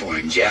hid it for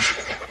him,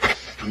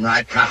 Jeff. I'm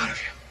right proud of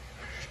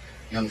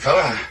you. Young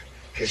fella, I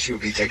guess you'll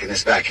be taking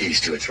this back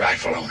east to its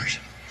rightful owners.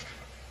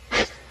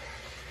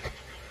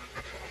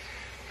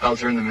 I'll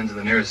turn them into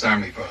the nearest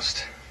army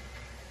post.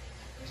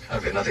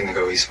 I've got nothing to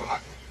go east for.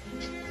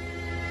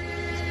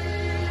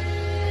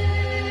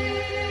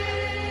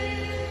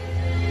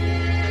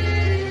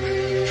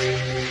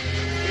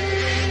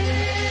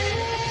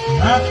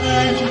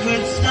 Nothing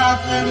could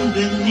stop them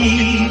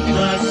beneath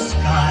the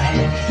sky.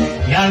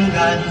 Young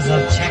guns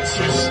of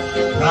Texas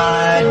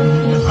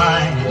riding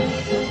high.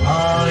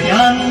 All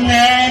young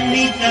men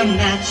meet their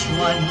match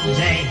one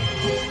day.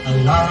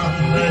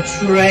 Along the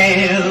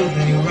trail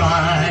they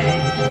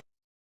ride.